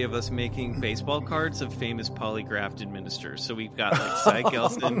the idea of us making baseball cards of famous polygraphed administrators. So we've got like Cy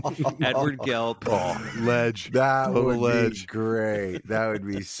Gelson, Edward Gelb. Ledge. that would ledge. be great. That would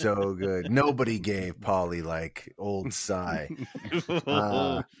be so good. Nobody gave Polly like old Cy.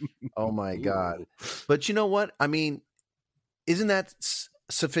 Oh my God. But you know what? I mean, isn't that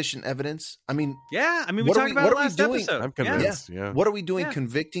sufficient evidence? I mean, Yeah, I mean, we What are talked we- about what it are we last doing? episode. I'm Yeah. convinced. Yeah. what are we doing Yeah.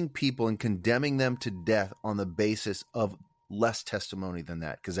 convicting people and condemning them to death on the basis of less testimony than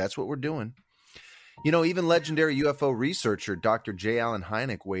that? Because that's what we're doing. Even legendary UFO researcher Dr. J. Allen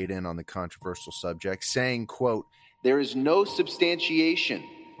Hynek weighed in on the controversial subject, saying, quote, There is no substantiation.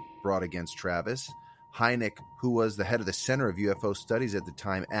 brought against Travis. Hynek, who was the head of the Center of UFO Studies at the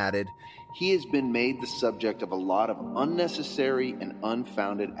time, added, He has been made the subject of a lot of unnecessary and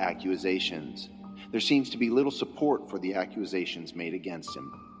unfounded accusations. There seems to be little support for the accusations made against him.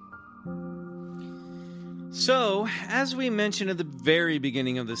 So, as we mentioned at the very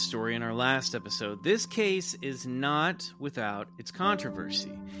beginning of this story in our last episode, this case is not without its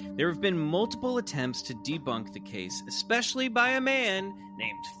controversy. There have been multiple attempts to debunk the case, especially by a man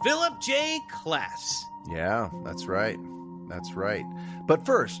named Philip J. Klass. Yeah, that's right. That's right. But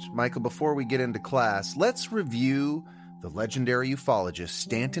first, Michael, before we get into class, let's review the legendary ufologist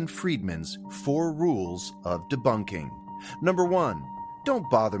Stanton Friedman's 4 rules of debunking. Number 1, don't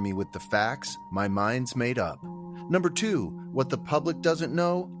bother me with the facts. My mind's made up. Number 2, what the public doesn't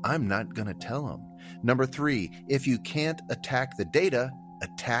know, I'm not going to tell them. Number 3, if you can't attack the data,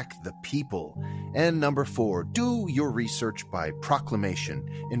 attack the people. And number 4, do your research by proclamation.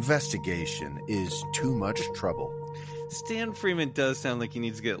 Investigation is too much trouble. Stan Freeman does sound like he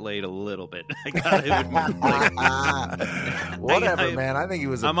needs to get laid a little bit. I gotta admit, Whatever, man. I think he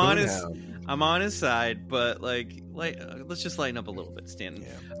was a I'm honest. boonhound. I'm on his side, but let's just lighten up a little bit, Stan.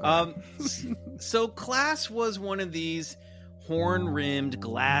 So Klass was one of these horn-rimmed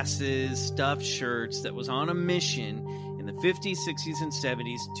glasses, stuffed shirts that was on a mission in the 50s, 60s, and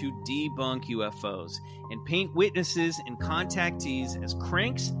 70s to debunk UFOs and paint witnesses and contactees as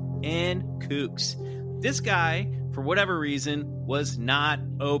cranks and kooks. This guy, for whatever reason, was not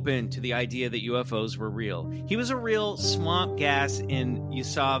open to the idea that UFOs were real. He was a real swamp gas and you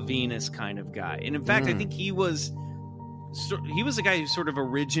saw Venus kind of guy. And in fact, I think he was the guy who sort of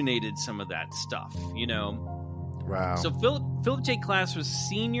originated some of that stuff, Wow. So Philip J. Klass was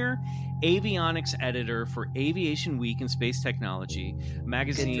senior avionics editor for Aviation Week and Space Technology, a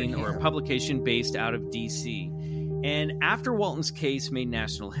magazine or a publication based out of D.C. And after Walton's case made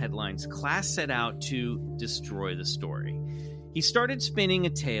national headlines, Klass set out to destroy the story. He started spinning a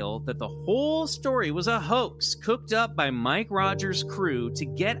tale that the whole story was a hoax cooked up by Mike Rogers' crew to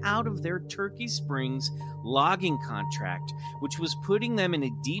get out of their Turkey Springs logging contract, which was putting them in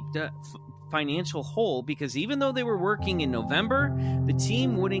a deep financial hole because even though they were working in November, the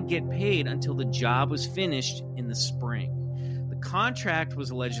team wouldn't get paid until the job was finished in the spring. The contract was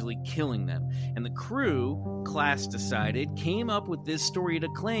allegedly killing them, and the crew, Klass decided, came up with this story to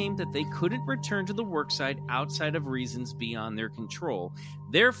claim that they couldn't return to the worksite outside of reasons beyond their control,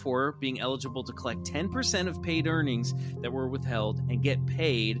 therefore being eligible to collect 10% of paid earnings that were withheld and get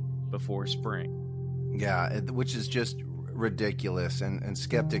paid before spring. Yeah, which is just ridiculous, and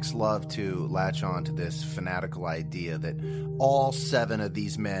skeptics love to latch on to this fanatical idea that all 7 of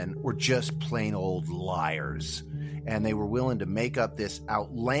these men were just plain old liars, and they were willing to make up this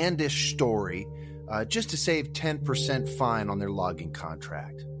outlandish story just to save 10% fine on their logging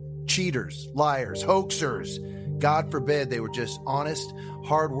contract. Cheaters, liars, hoaxers. God forbid they were just honest,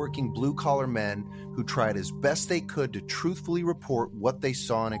 hardworking blue-collar men who tried as best they could to truthfully report what they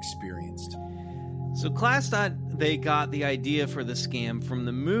saw and experienced. So Class thought they got the idea for the scam from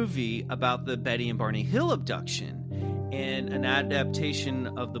the movie about the Betty and Barney Hill abduction and an adaptation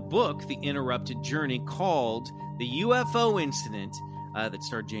of the book, The Interrupted Journey, called The UFO Incident, that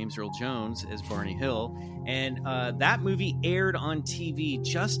starred James Earl Jones as Barney Hill. And that movie aired on TV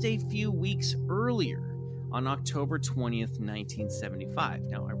just a few weeks earlier, on October 20th, 1975.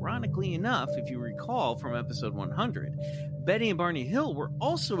 Now, ironically enough, if you recall from episode 100, Betty and Barney Hill were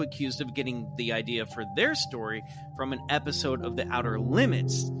also accused of getting the idea for their story from an episode of The Outer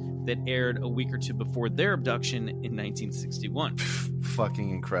Limits that aired a week or two before their abduction in 1961. Fucking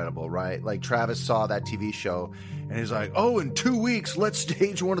incredible, right? Like, Travis saw that TV show and he's like, oh, in 2 weeks, let's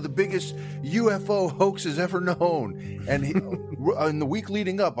stage one of the biggest UFO hoaxes ever known. And in the week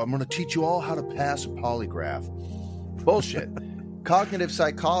leading up, I'm going to teach you all how to pass a polygraph. Bullshit. Cognitive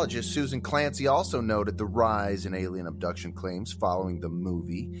psychologist Susan Clancy also noted the rise in alien abduction claims following the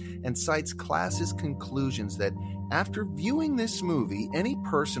movie and cites Class's conclusions that after viewing this movie, any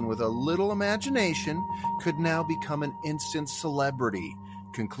person with a little imagination could now become an instant celebrity,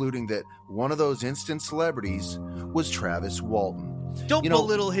 concluding that one of those instant celebrities was Travis Walton. Don't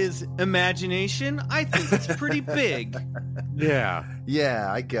belittle his imagination. I think it's pretty big. Yeah.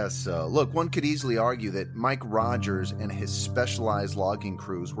 Yeah, I guess so. Look, one could easily argue that Mike Rogers and his specialized logging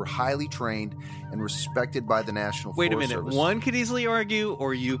crews were highly trained and respected by the National Forest Service. Wait a minute. One could easily argue,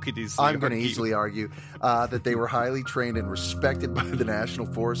 or you could easily argue? I'm going to easily argue that they were highly trained and respected by the National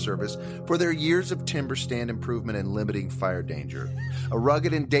Forest Service for their years of timber stand improvement and limiting fire danger. A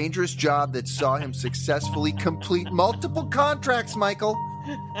rugged and dangerous job that saw him successfully complete multiple contracts, Michael.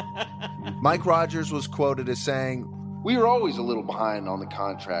 Mike Rogers was quoted as saying, "We were always a little behind on the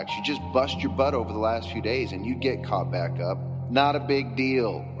contracts. You just bust your butt over the last few days and you'd get caught back up. Not a big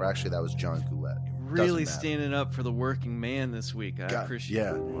deal." Or actually, that was John Goulet. Really standing up for the working man this week. I appreciate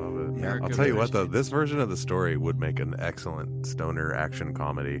it. Love it. Yeah. I'll tell you what, though, this version of the story would make an excellent stoner action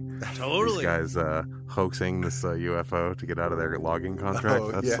comedy. Totally. These guys hoaxing this UFO to get out of their logging contract.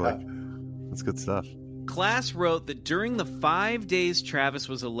 That's good stuff. Class wrote that during the 5 days Travis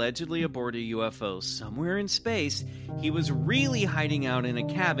was allegedly aboard a UFO somewhere in space, he was really hiding out in a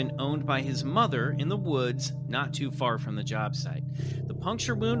cabin owned by his mother in the woods not too far from the job site. The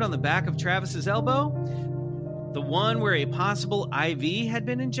puncture wound on the back of Travis's elbow, the one where a possible IV had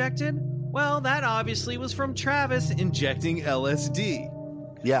been injected, well, that obviously was from Travis injecting LSD.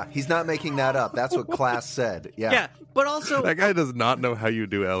 Yeah, he's not making that up. That's what Class said. Yeah, but also... That guy does not know how you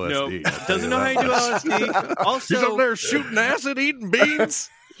do LSD. No, doesn't know how you do LSD. Also, he's up there shooting acid, eating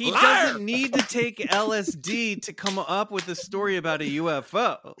beans. He doesn't need to take LSD to come up with a story about a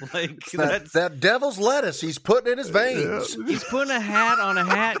UFO. Like that devil's lettuce he's putting in his veins. He's putting a hat on a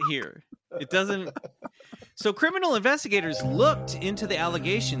hat here. It doesn't... So criminal investigators looked into the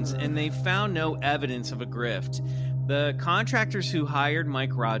allegations and they found no evidence of a grift. The contractors who hired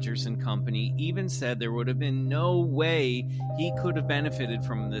Mike Rogers and company even said there would have been no way he could have benefited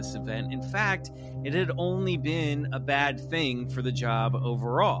from this event. In fact, it had only been a bad thing for the job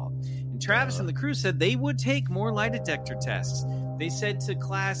overall. And Travis and the crew said they would take more lie detector tests. They said to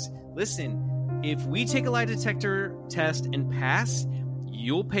Class, listen, if we take a lie detector test and pass,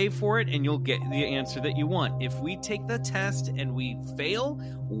 you'll pay for it and you'll get the answer that you want. If we take the test and we fail,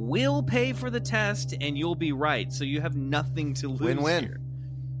 we'll pay for the test and you'll be right. So you have nothing to lose Win-win. here.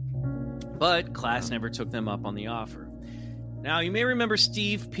 But Class never took them up on the offer. Now, you may remember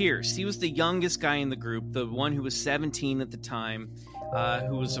Steve Pierce. He was the youngest guy in the group, the one who was 17 at the time,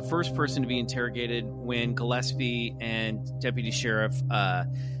 who was the first person to be interrogated when Gillespie and Deputy Sheriff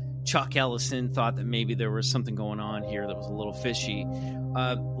Chuck Ellison thought that maybe there was something going on here that was a little fishy.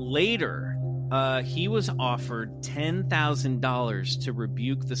 Later, he was offered $10,000 to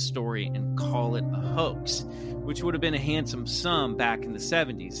rebuke the story and call it a hoax, which would have been a handsome sum back in the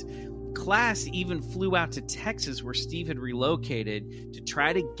 70s. Class even flew out to Texas, where Steve had relocated, to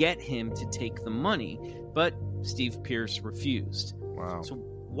try to get him to take the money, but Steve Pierce refused. Wow. So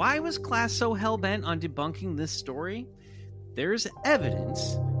why was Class so hell-bent on debunking this story? There's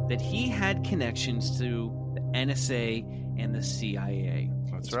evidence that he had connections to the NSA and the CIA.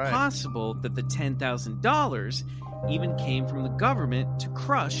 That's right. It's possible that the $10,000 even came from the government to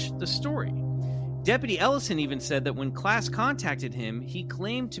crush the story. Deputy Ellison even said that when Class contacted him, he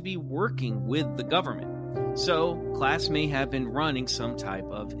claimed to be working with the government. So Class may have been running some type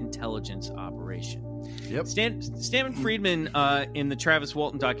of intelligence operation. Yep. Stanton Friedman in the Travis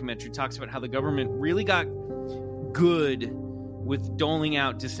Walton documentary talks about how the government really got good with doling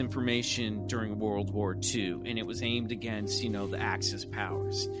out disinformation during World War II, and it was aimed against, the Axis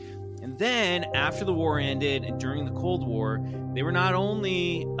powers. And then after the war ended and during the Cold War, they were not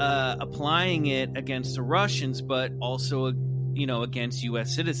only applying it against the Russians, but also, against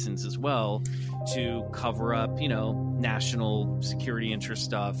U.S. citizens as well to cover up, national security interest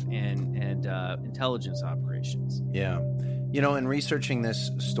stuff and intelligence operations. Yeah. In researching this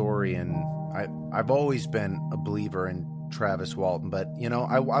story, and I've always been a believer in Travis Walton, but,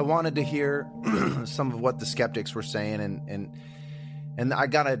 I wanted to hear some of what the skeptics were saying, and I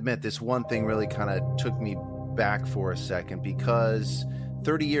got to admit, this one thing really kind of took me back for a second, because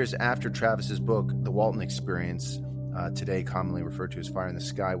 30 years after Travis's book, The Walton Experience, today commonly referred to as Fire in the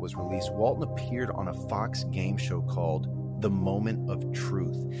Sky, was released, Walton appeared on a Fox game show called The Moment of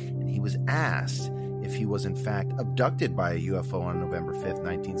Truth, and he was asked if he was in fact abducted by a UFO on November 5th,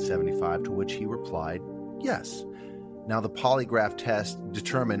 1975, to which he replied, yes. Now, the polygraph test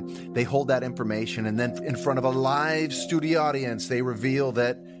determined they hold that information, and then in front of a live studio audience, they reveal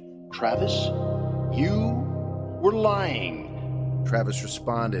that Travis, you were lying. Travis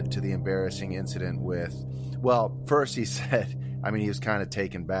responded to the embarrassing incident with, well, first he said, he was kind of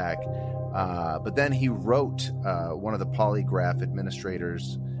taken back, but then he wrote one of the polygraph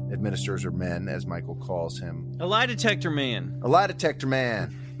administrators or men, as Michael calls him. A lie detector man. A lie detector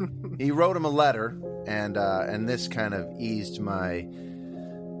man. He wrote him a letter, and this kind of eased my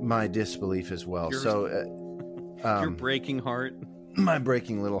disbelief as well. Your breaking heart. My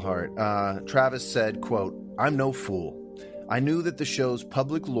breaking little heart. Travis said, quote, "I'm no fool. I knew that the show's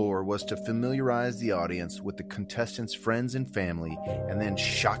public lure was to familiarize the audience with the contestant's friends and family, and then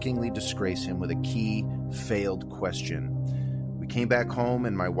shockingly disgrace him with a key failed question. We came back home,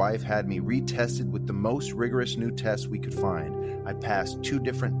 and my wife had me retested with the most rigorous new tests we could find. I passed 2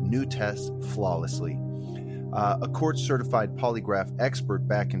 different new tests flawlessly. A court-certified polygraph expert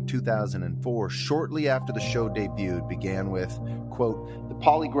back in 2004, shortly after the show debuted, began with, quote, "The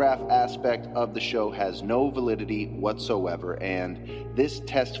polygraph aspect of the show has no validity whatsoever, and this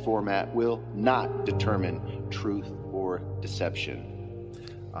test format will not determine truth or deception."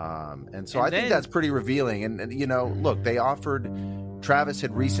 And I think that's pretty revealing. And look, they offered, Travis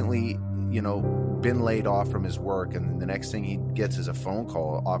had recently, been laid off from his work, and the next thing he gets is a phone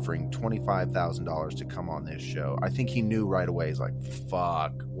call offering $25,000 to come on this show. I think he knew right away. He's like,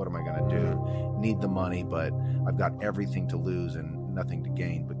 fuck, what am I going to do? Need the money, but I've got everything to lose and nothing to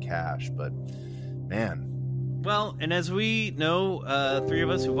gain but cash. But man. Well, and as we know, 3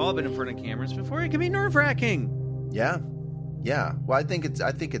 of us who've all been in front of cameras before, it can be nerve-wracking. Yeah. Yeah. Well, I think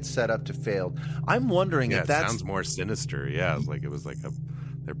it's set up to fail. I'm wondering if that sounds more sinister. Yeah. It was like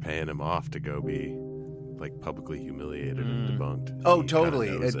they're paying him off to go be like publicly humiliated and debunked. Oh, totally.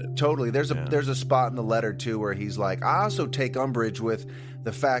 Totally. There's a spot in the letter too where he's like, I also take umbrage with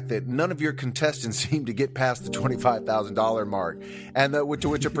the fact that none of your contestants seem to get past the $25,000 mark. And to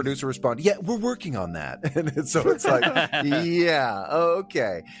which a producer responded, yeah, we're working on that. And so it's like, yeah,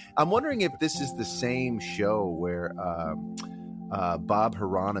 okay. I'm wondering if this is the same show where Bob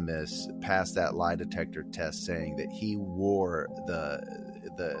Hieronymus passed that lie detector test saying that he wore the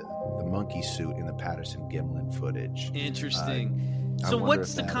monkey suit in the Patterson-Gimlin footage. Interesting. So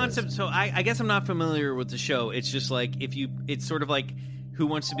what's the concept? So I guess I'm not familiar with the show. It's just like it's sort of like Who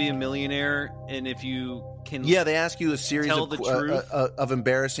Wants to Be a Millionaire, and if you can, they ask you a series of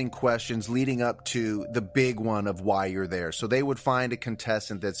embarrassing questions leading up to the big one of why you're there. So they would find a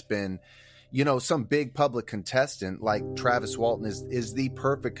contestant that's been, some big public contestant like Travis Walton is the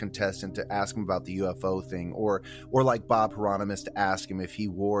perfect contestant to ask him about the UFO thing, or like Bob Hieronymus to ask him if he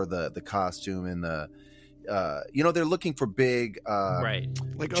wore the costume in the. They're looking for big, right,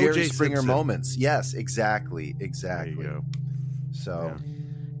 like Jerry Springer moments. Yes, exactly. There you go. So,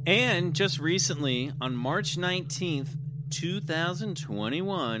 and just recently on March 19th,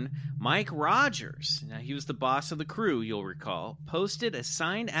 2021, Mike Rogers, now he was the boss of the crew, you'll recall, posted a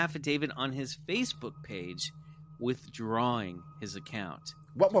signed affidavit on his Facebook page withdrawing his account.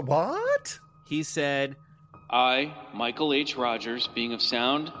 What? He said, "I, Michael H. Rogers, being of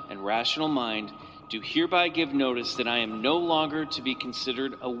sound and rational mind, do hereby give notice that I am no longer to be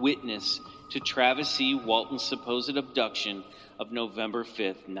considered a witness to Travis C. Walton's supposed abduction of November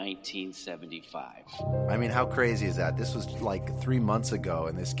 5th, 1975. I mean, how crazy is that? This was like 3 months ago,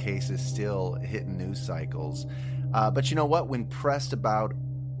 and this case is still hitting news cycles. But you know what? When pressed about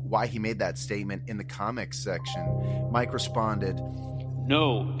why he made that statement in the comics section, Mike responded,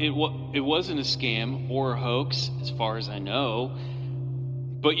 "No, it wasn't a scam or a hoax, as far as I know.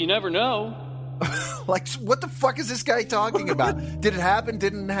 But you never know." Like, what the fuck is this guy talking about? Did it happen?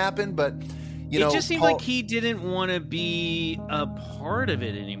 Didn't happen? But... it just seemed like he didn't want to be a part of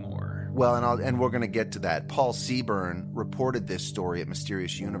it anymore. Well, and we're going to get to that. Paul Seaburn reported this story at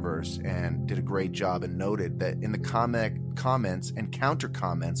Mysterious Universe and did a great job and noted that in the comments and counter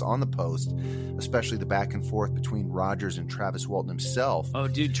comments on the post, especially the back and forth between Rogers and Travis Walton himself. Oh,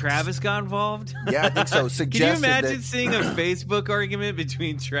 dude, Travis got involved? Yeah, I think so. Can you imagine seeing a Facebook argument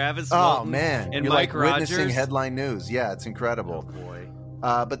between Travis Walton and you're Mike like Rogers? Witnessing headline news. Yeah, it's incredible. Oh, boy.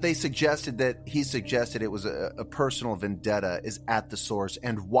 But he suggested it was a personal vendetta is at the source.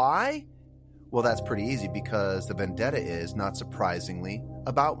 And why? Well, that's pretty easy, because the vendetta is, not surprisingly,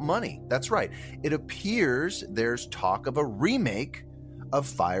 about money. That's right. It appears there's talk of a remake of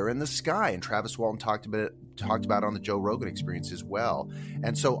Fire in the Sky, and Travis Walton talked about it on the Joe Rogan Experience as well.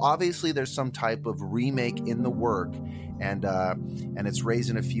 And so obviously there's some type of remake in the work, and it's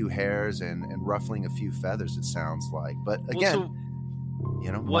raising a few hairs and ruffling a few feathers, it sounds like. But again,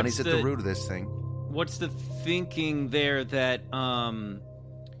 money's at the root of this thing. What's the thinking there that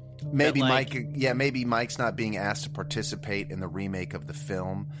maybe maybe Mike's not being asked to participate in the remake of the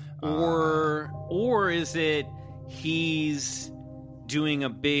film, or is it he's doing a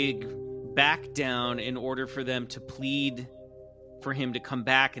big back down in order for them to plead for him to come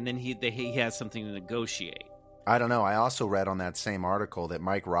back, and then he has something to negotiate? I don't know. I also read on that same article that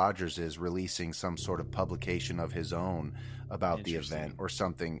Mike Rogers is releasing some sort of publication of his own about the event or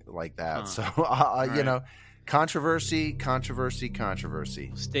something like that. So, controversy.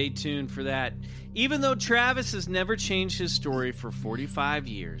 Stay tuned for that. Even though Travis has never changed his story for 45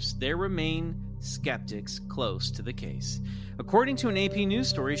 years, there remain skeptics close to the case. According to an AP News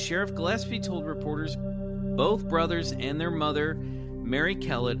story, Sheriff Gillespie told reporters both brothers and their mother, Mary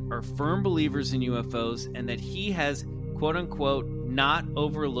Kellett, are firm believers in UFOs, and that he has, quote-unquote, not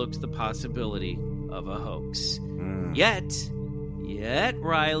overlooked the possibility of a hoax. Yet,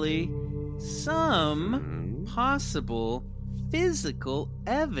 Riley, some possible physical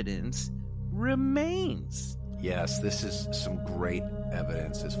evidence remains. Yes, this is some great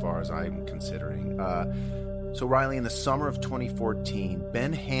evidence as far as I'm considering. So, Riley, in the summer of 2014,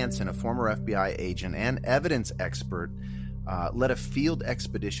 Ben Hansen, a former FBI agent and evidence expert, led a field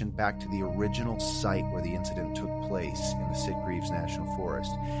expedition back to the original site where the incident took place in the Sitgreaves National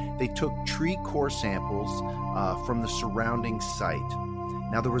Forest. They took tree core samples from the surrounding site.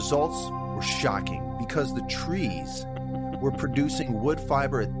 Now, the results were shocking because the trees were producing wood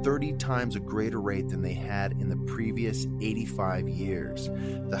fiber at 30 times a greater rate than they had in the previous 85 years.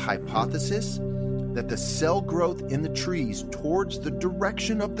 The hypothesis that the cell growth in the trees towards the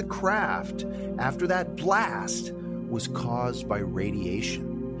direction of the craft after that blast was caused by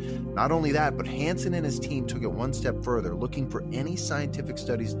radiation. Not only that, but Hansen and his team took it one step further, looking for any scientific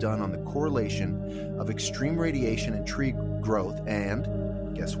studies done on the correlation of extreme radiation and tree growth, and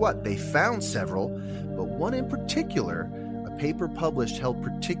guess what? They found several, but one in particular, a paper published, held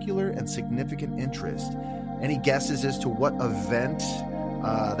particular and significant interest. Any guesses as to what event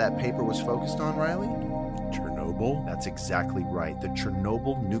that paper was focused on, Riley? Chernobyl? That's exactly right. The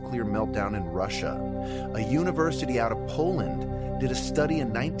Chernobyl nuclear meltdown in Russia. A university out of Poland did a study in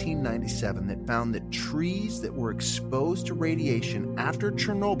 1997 that found that trees that were exposed to radiation after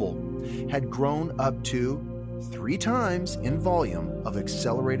Chernobyl had grown up to 3 times in volume of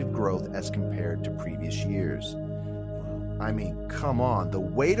accelerated growth as compared to previous years. I mean, come on. The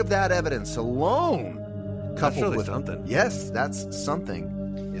weight of that evidence alone, that's really something. Yes, that's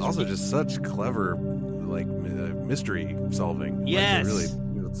something. Also, just such clever, mystery solving. Yes.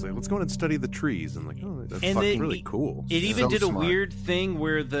 It's like, let's go in and study the trees, and that's really cool. It even So did smart. a weird thing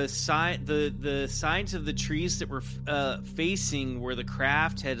where the sides of the trees that were facing where the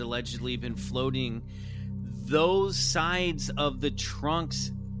craft had allegedly been floating, those sides of the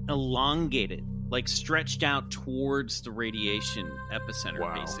trunks elongated, like stretched out towards the radiation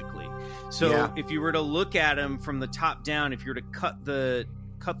epicenter, basically. So if you were to look at them from the top down, if you were to cut the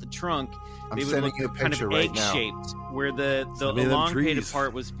trunk, they would look kind of egg-shaped, where the elongated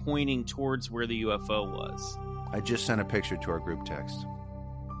part was pointing towards where the UFO was. I just sent a picture to our group text.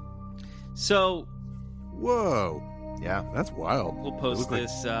 So, whoa. Yeah, that's wild. We'll post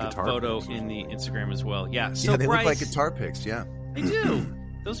this photo in the Instagram as well. Yeah, so they Bryce, look like guitar picks, yeah. They do.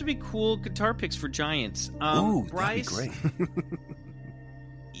 Those would be cool guitar picks for Giants. Ooh, Bryce, that'd be great.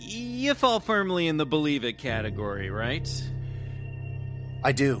 You fall firmly in the believe it category, right?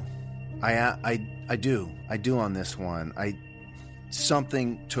 I do. I do. I do on this one.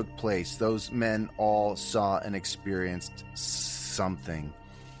 Something took place. Those men all saw and experienced something.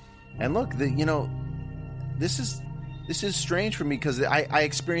 And look, this is strange for me because I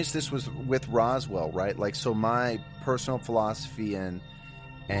experienced this with Roswell, right? Like, so my personal philosophy and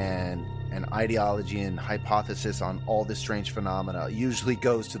and ideology and hypothesis on all this strange phenomena usually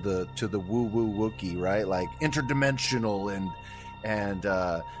goes to the woo-woo Wookiee, right? Like interdimensional and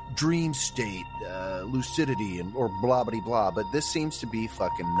dream state, lucidity, and or blah blah blah. But this seems to be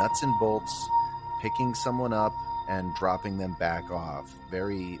fucking nuts and bolts, picking someone up and dropping them back off.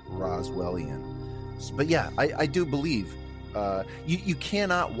 Very Roswellian. But yeah, I do believe you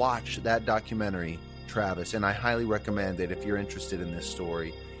cannot watch that documentary, Travis, and I highly recommend that if you're interested in this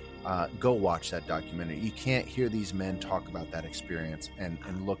story, go watch that documentary. You can't hear these men talk about that experience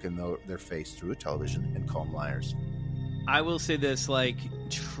and look in their face through a television and call them liars. I will say this, like,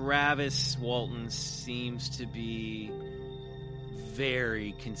 Travis Walton seems to be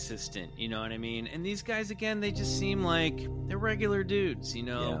very consistent, you know what I mean? And these guys, again, they just seem like they're regular dudes, you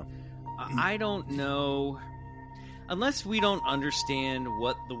know? Yeah. I don't know, unless we don't understand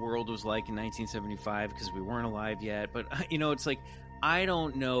what the world was like in 1975 because we weren't alive yet, but, you know, it's like, I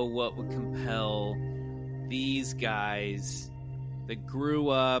don't know what would compel these guys that grew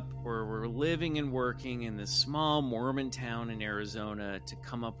up or were living and working in this small Mormon town in Arizona to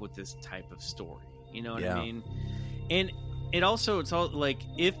come up with this type of story. You know what I mean? And it's all like,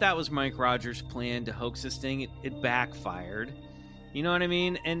 if that was Mike Rogers' plan to hoax this thing, it backfired. You know what I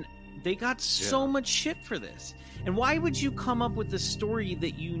mean? And they got so much shit for this. And why would you come up with a story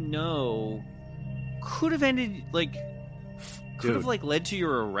that you know could have ended, like, could have, like, led to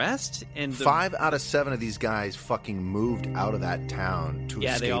your arrest? And 5 out of 7 of these guys fucking moved out of that town to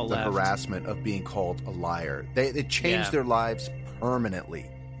escape the harassment of being called a liar. They changed their lives permanently.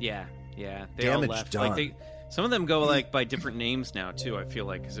 Yeah. They Damage all left. done. Like, some of them go, like, by different names now too, I feel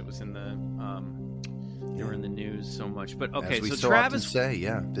like, because it was in the they were in the news so much. But okay, as we so Travis often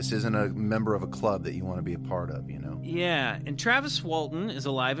say, this isn't a member of a club that you want to be a part of, you know. Yeah, and Travis Walton is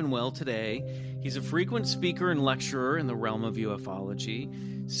alive and well today. He's a frequent speaker and lecturer in the realm of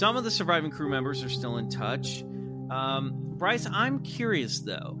ufology. Some of the surviving crew members are still in touch. Bryce, I'm curious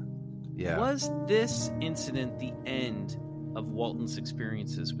though. Yeah. Was this incident the end of Walton's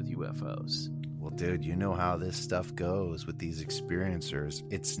experiences with UFOs? Well, dude, you know how this stuff goes with these experiencers.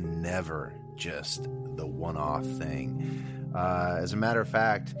 It's never just the one-off thing. As a matter of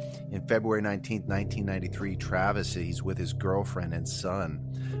fact, in February 19th, 1993, Travis, he's with his girlfriend and son.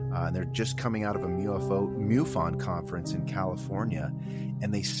 And they're just coming out of a MUFON conference in California,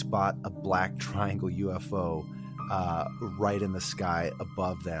 and they spot a black triangle UFO right in the sky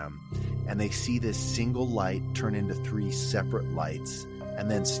above them. And they see this single light turn into 3 separate lights and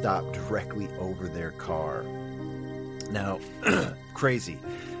then stop directly over their car. Now, crazy.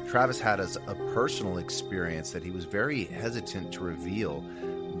 Travis had a personal experience that he was very hesitant to reveal,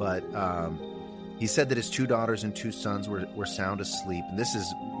 but he said that his 2 daughters and 2 sons were sound asleep. And this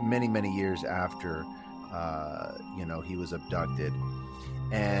is many, many years after, he was abducted.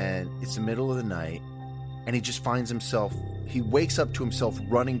 And it's the middle of the night, and he just finds himself, he wakes up to himself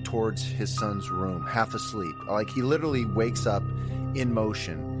running towards his son's room, half asleep. Like, he literally wakes up in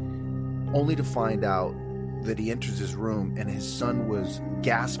motion, only to find out that he enters his room and his son was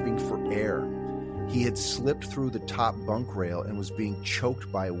gasping for air. He had slipped through the top bunk rail and was being choked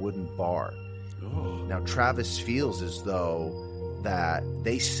by a wooden bar. Oh. Now, Travis feels as though that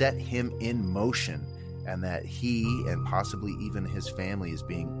they set him in motion and that he and possibly even his family is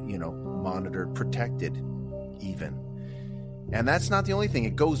being, monitored, protected even. And that's not the only thing.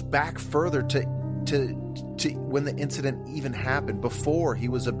 It goes back further to when the incident even happened, before he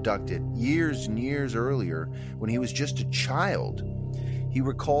was abducted, years and years earlier, when he was just a child. He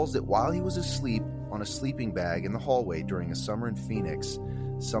recalls that while he was asleep on a sleeping bag in the hallway during a summer in Phoenix,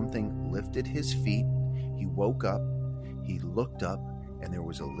 something lifted his feet. He woke up, he looked up, and there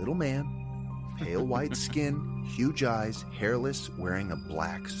was a little man, pale white skin, huge eyes, hairless, wearing a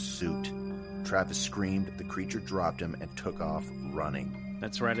black suit. Travis screamed, the creature dropped him, and took off running.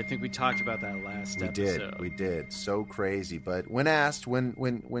 That's right. I think we talked about that last episode. We did. So crazy. But when asked,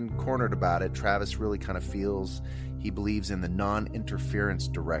 when cornered about it, Travis really kind of feels he believes in the non-interference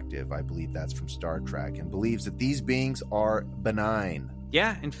directive. I believe that's from Star Trek, and believes that these beings are benign.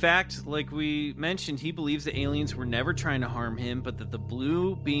 Yeah, in fact, like we mentioned, he believes the aliens were never trying to harm him, but that the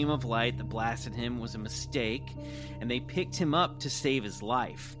blue beam of light that blasted him was a mistake, and they picked him up to save his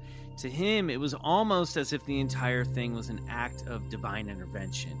life. To him, it was almost as if the entire thing was an act of divine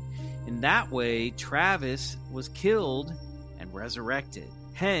intervention. In that way, Travis was killed and resurrected.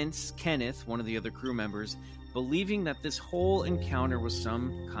 Hence, Kenneth, one of the other crew members, believing that this whole encounter was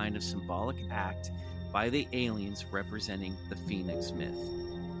some kind of symbolic act by the aliens representing the Phoenix myth.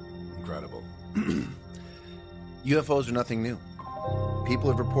 Incredible. UFOs are nothing new.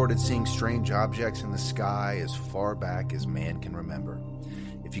 People have reported seeing strange objects in the sky as far back as man can remember.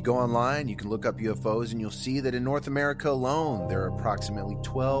 If you go online, you can look up UFOs and you'll see that in North America alone, there are approximately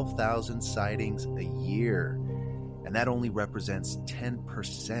 12,000 sightings a year. And that only represents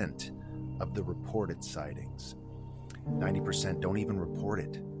 10% of the reported sightings. 90% don't even report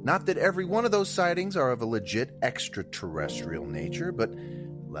it. Not that every one of those sightings are of a legit extraterrestrial nature, but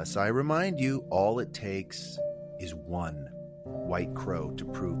lest I remind you, all it takes is one white crow to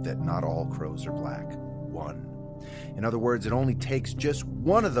prove that not all crows are black. One. In other words, it only takes just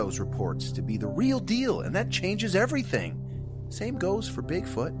one of those reports to be the real deal, and that changes everything. Same goes for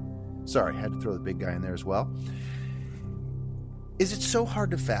Bigfoot. Sorry, had to throw the big guy in there as well. Is it so hard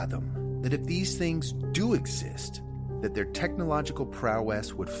to fathom that if these things do exist, that their technological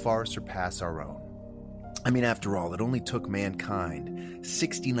prowess would far surpass our own? I mean, after all, it only took mankind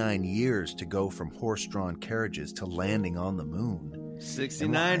 69 years to go from horse-drawn carriages to landing on the moon.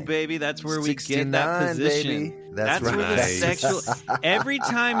 69, baby. That's where we get that position. Baby. That's right. where the sexual. Every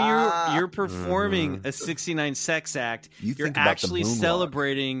time you're performing a 69 sex act, you're actually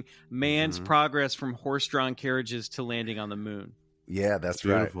celebrating man's progress from horse-drawn carriages to landing on the moon. Yeah, that's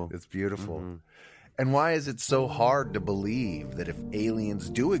beautiful. Right. It's beautiful. Mm-hmm. And why is it so hard to believe that if aliens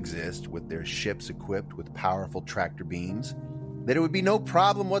do exist with their ships equipped with powerful tractor beams, that it would be no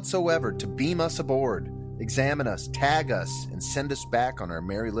problem whatsoever to beam us aboard, examine us, tag us, and send us back on our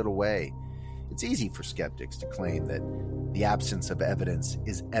merry little way? It's easy for skeptics to claim that the absence of evidence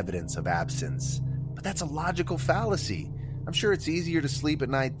is evidence of absence, but that's a logical fallacy. I'm sure it's easier to sleep at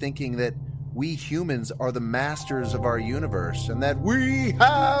night thinking that we humans are the masters of our universe and that we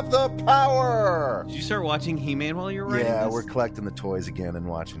have the power. Did you start watching He-Man while you were writing this? We're collecting the toys again and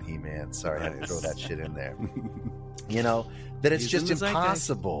watching He-Man. Sorry, I had to throw that shit in there. You know, that it's just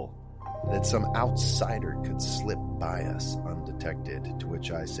impossible that some outsider could slip by us undetected, to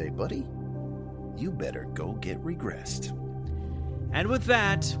which I say, buddy, you better go get regressed. And with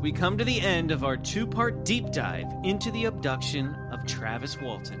that, we come to the end of our 2-part deep dive into the abduction of Travis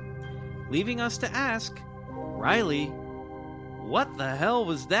Walton, leaving us to ask, Riley, what the hell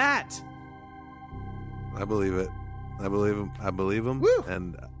was that? I believe it. I believe him. I believe him. Woo!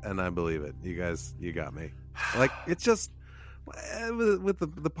 And I believe it. You guys, you got me. Like, it's just with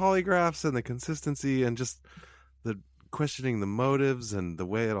the polygraphs and the consistency and just the questioning the motives and the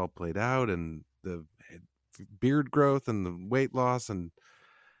way it all played out and the beard growth and the weight loss, and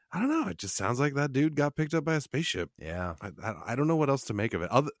I don't know, it just sounds like that dude got picked up by a spaceship. Yeah. I don't know what else to make of it.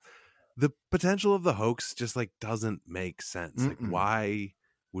 The potential of the hoax just like doesn't make sense. Like, why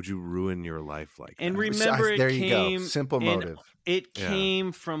would you ruin your life like that? And remember, there you go. Simple motive. It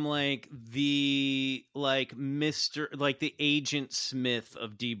came from like the the Agent Smith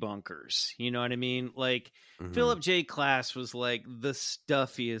of debunkers. You know what I mean? Like Philip J. Klass was like the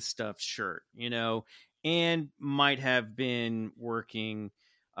stuffiest stuffed shirt, you know, and might have been working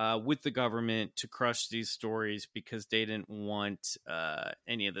with the government to crush these stories because they didn't want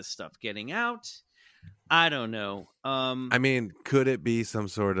any of this stuff getting out. I don't know. I mean, could it be some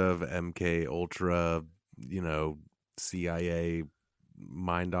sort of MK Ultra, you know, CIA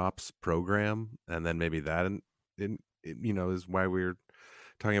mind ops program, and then maybe that, you know, is why we're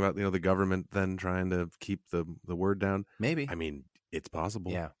talking about, you know, the government then trying to keep the word down? Maybe. I mean, it's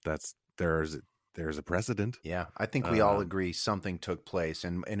possible. Yeah, there's a precedent. Yeah, I think we all agree something took place,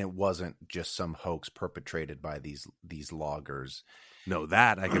 and it wasn't just some hoax perpetrated by these loggers. No,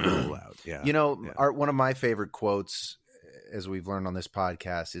 that I can rule out. Yeah, you know, one of my favorite quotes, as we've learned on this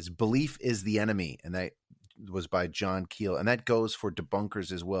podcast, is "Belief is the enemy," and that was by John Keel, and that goes for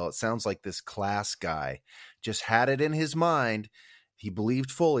debunkers as well. It sounds like this Klass guy just had it in his mind. He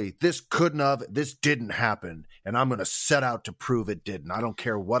believed fully, this didn't happen, and I'm going to set out to prove it didn't. I don't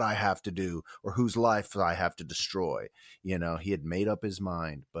care what I have to do or whose life I have to destroy. You know, he had made up his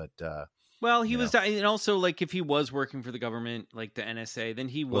mind, but well, he was, and also like if he was working for the government, like the NSA, then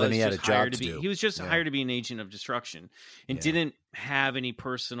he was just hired to be. He was just hired to be an agent of destruction, and didn't have any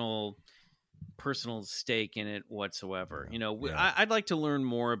personal stake in it whatsoever. You know, I'd like to learn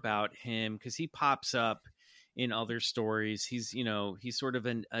more about him because he pops up in other stories. He's sort of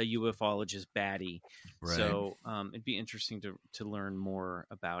a ufologist baddie. Right. So it'd be interesting to learn more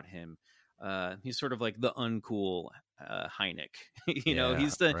about him. He's sort of like the uncool Hynek.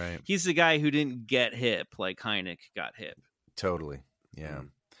 He's the guy who didn't get hip like Hynek got hip. Totally. Yeah.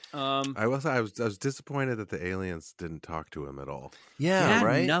 I was disappointed that the aliens didn't talk to him at all. Yeah,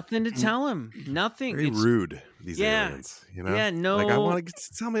 right. Nothing to tell him. Nothing. Very rude. These aliens. You know. Yeah. No. Like, I want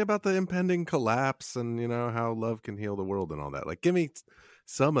to tell me about the impending collapse and, you know, how love can heal the world and all that. Like, give me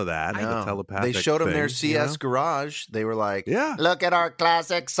some of that. No. The telepathic. They showed him their thing, CS garage. They were like, Yeah. Look at our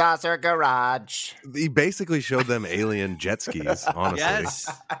classic saucer garage. He basically showed them alien jet skis, honestly.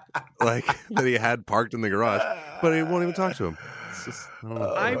 Yes. Like, that he had parked in the garage, but he won't even talk to him. It's just, I don't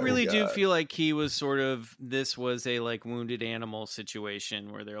know. I really do feel like he was sort of, this was a like wounded animal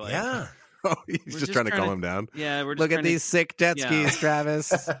situation where they're like, yeah. Oh, We're he's just just trying to trying calm to- him down. yeah, we're just Look at trying to- these sick jet Yeah. skis,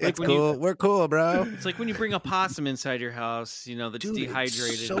 Travis. It's when you- cool. We're cool, bro. It's like when you bring a possum inside your house, you know, that's Dude, it's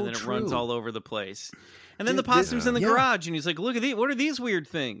dehydrated so and then it runs true. all over the place. And then Dude, the possum's in the yeah. garage and he's like, look at these, what are these weird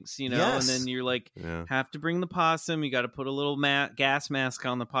things? You know, Yes. and then you're like, Yeah. have to bring the possum. You got to put a little gas mask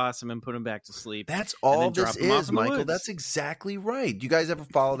on the possum and put him back to sleep. That's then all drop this him off is, in the Michael. woods. That's exactly right. You guys ever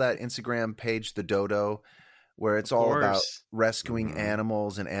follow that Instagram page, The Dodo, where it's Of all about course. rescuing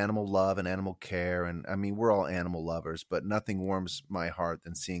animals and animal love and animal care? And I mean, we're all animal lovers, but nothing warms my heart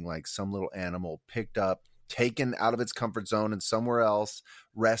than seeing like some little animal picked up, taken out of its comfort zone and somewhere else,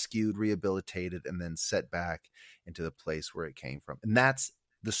 rescued, rehabilitated, and then set back into the place where it came from. And that's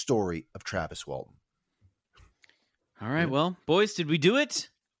the story of Travis Walton. All right, well, boys, did we do it?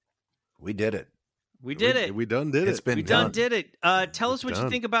 We did it. We did it. We done did It's it. been We done. done did it. Tell us what you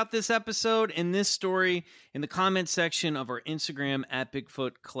done. think about this episode and this story in the comment section of our Instagram at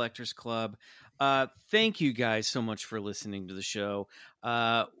Bigfoot Collectors Club. Thank you guys so much for listening to the show.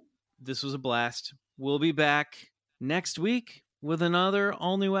 This was a blast. We'll be back next week with another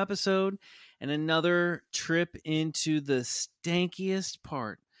all new episode and another trip into the stankiest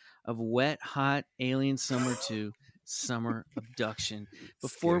part of Wet Hot Alien Summer 2. Summer Abduction.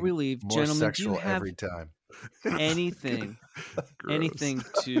 Before we leave, More gentlemen, do you sexual have every time. anything Gross. anything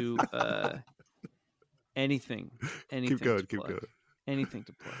to anything Keep going. to Keep plug. going. Anything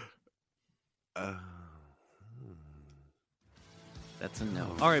to plug. That's a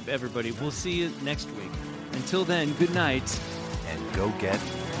no. All right, everybody, we'll see you next week. Until then, good night. And go get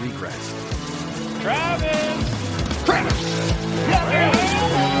regressed.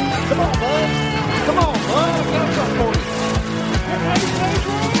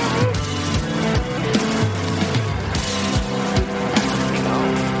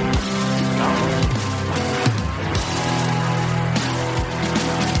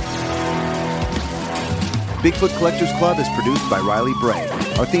 Bigfoot Collectors Club is produced by Riley Bray.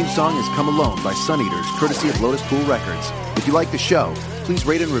 Our theme song is Come Alone by Sun Eaters, courtesy of Lotus Pool Records. If you like the show, please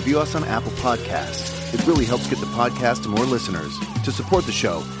rate and review us on Apple Podcasts. It really helps get the podcast to more listeners. To support the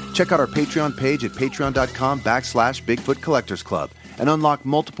show, check out our Patreon page at patreon.com/Bigfoot Collectors Club and unlock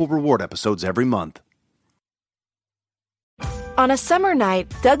multiple reward episodes every month. On a summer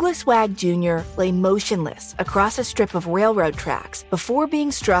night, Douglas Wag Jr. lay motionless across a strip of railroad tracks before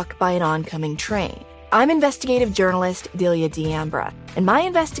being struck by an oncoming train. I'm investigative journalist Delia D'Ambra, and my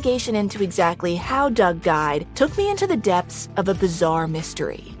investigation into exactly how Doug died took me into the depths of a bizarre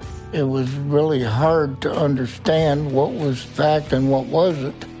mystery. It was really hard to understand what was fact and what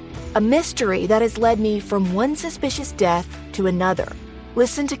wasn't. A mystery that has led me from one suspicious death to another.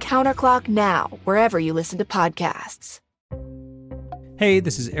 Listen to Counterclock now, wherever you listen to podcasts. Hey,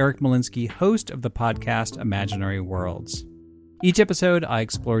 this is Eric Malinsky, host of the podcast Imaginary Worlds. Each episode, I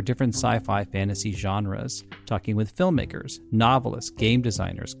explore different sci-fi fantasy genres, talking with filmmakers, novelists, game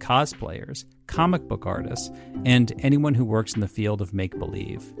designers, cosplayers, comic book artists, and anyone who works in the field of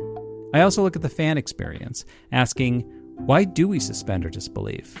make-believe. I also look at the fan experience, asking, why do we suspend our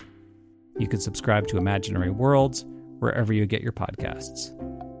disbelief? You can subscribe to Imaginary Worlds wherever you get your podcasts.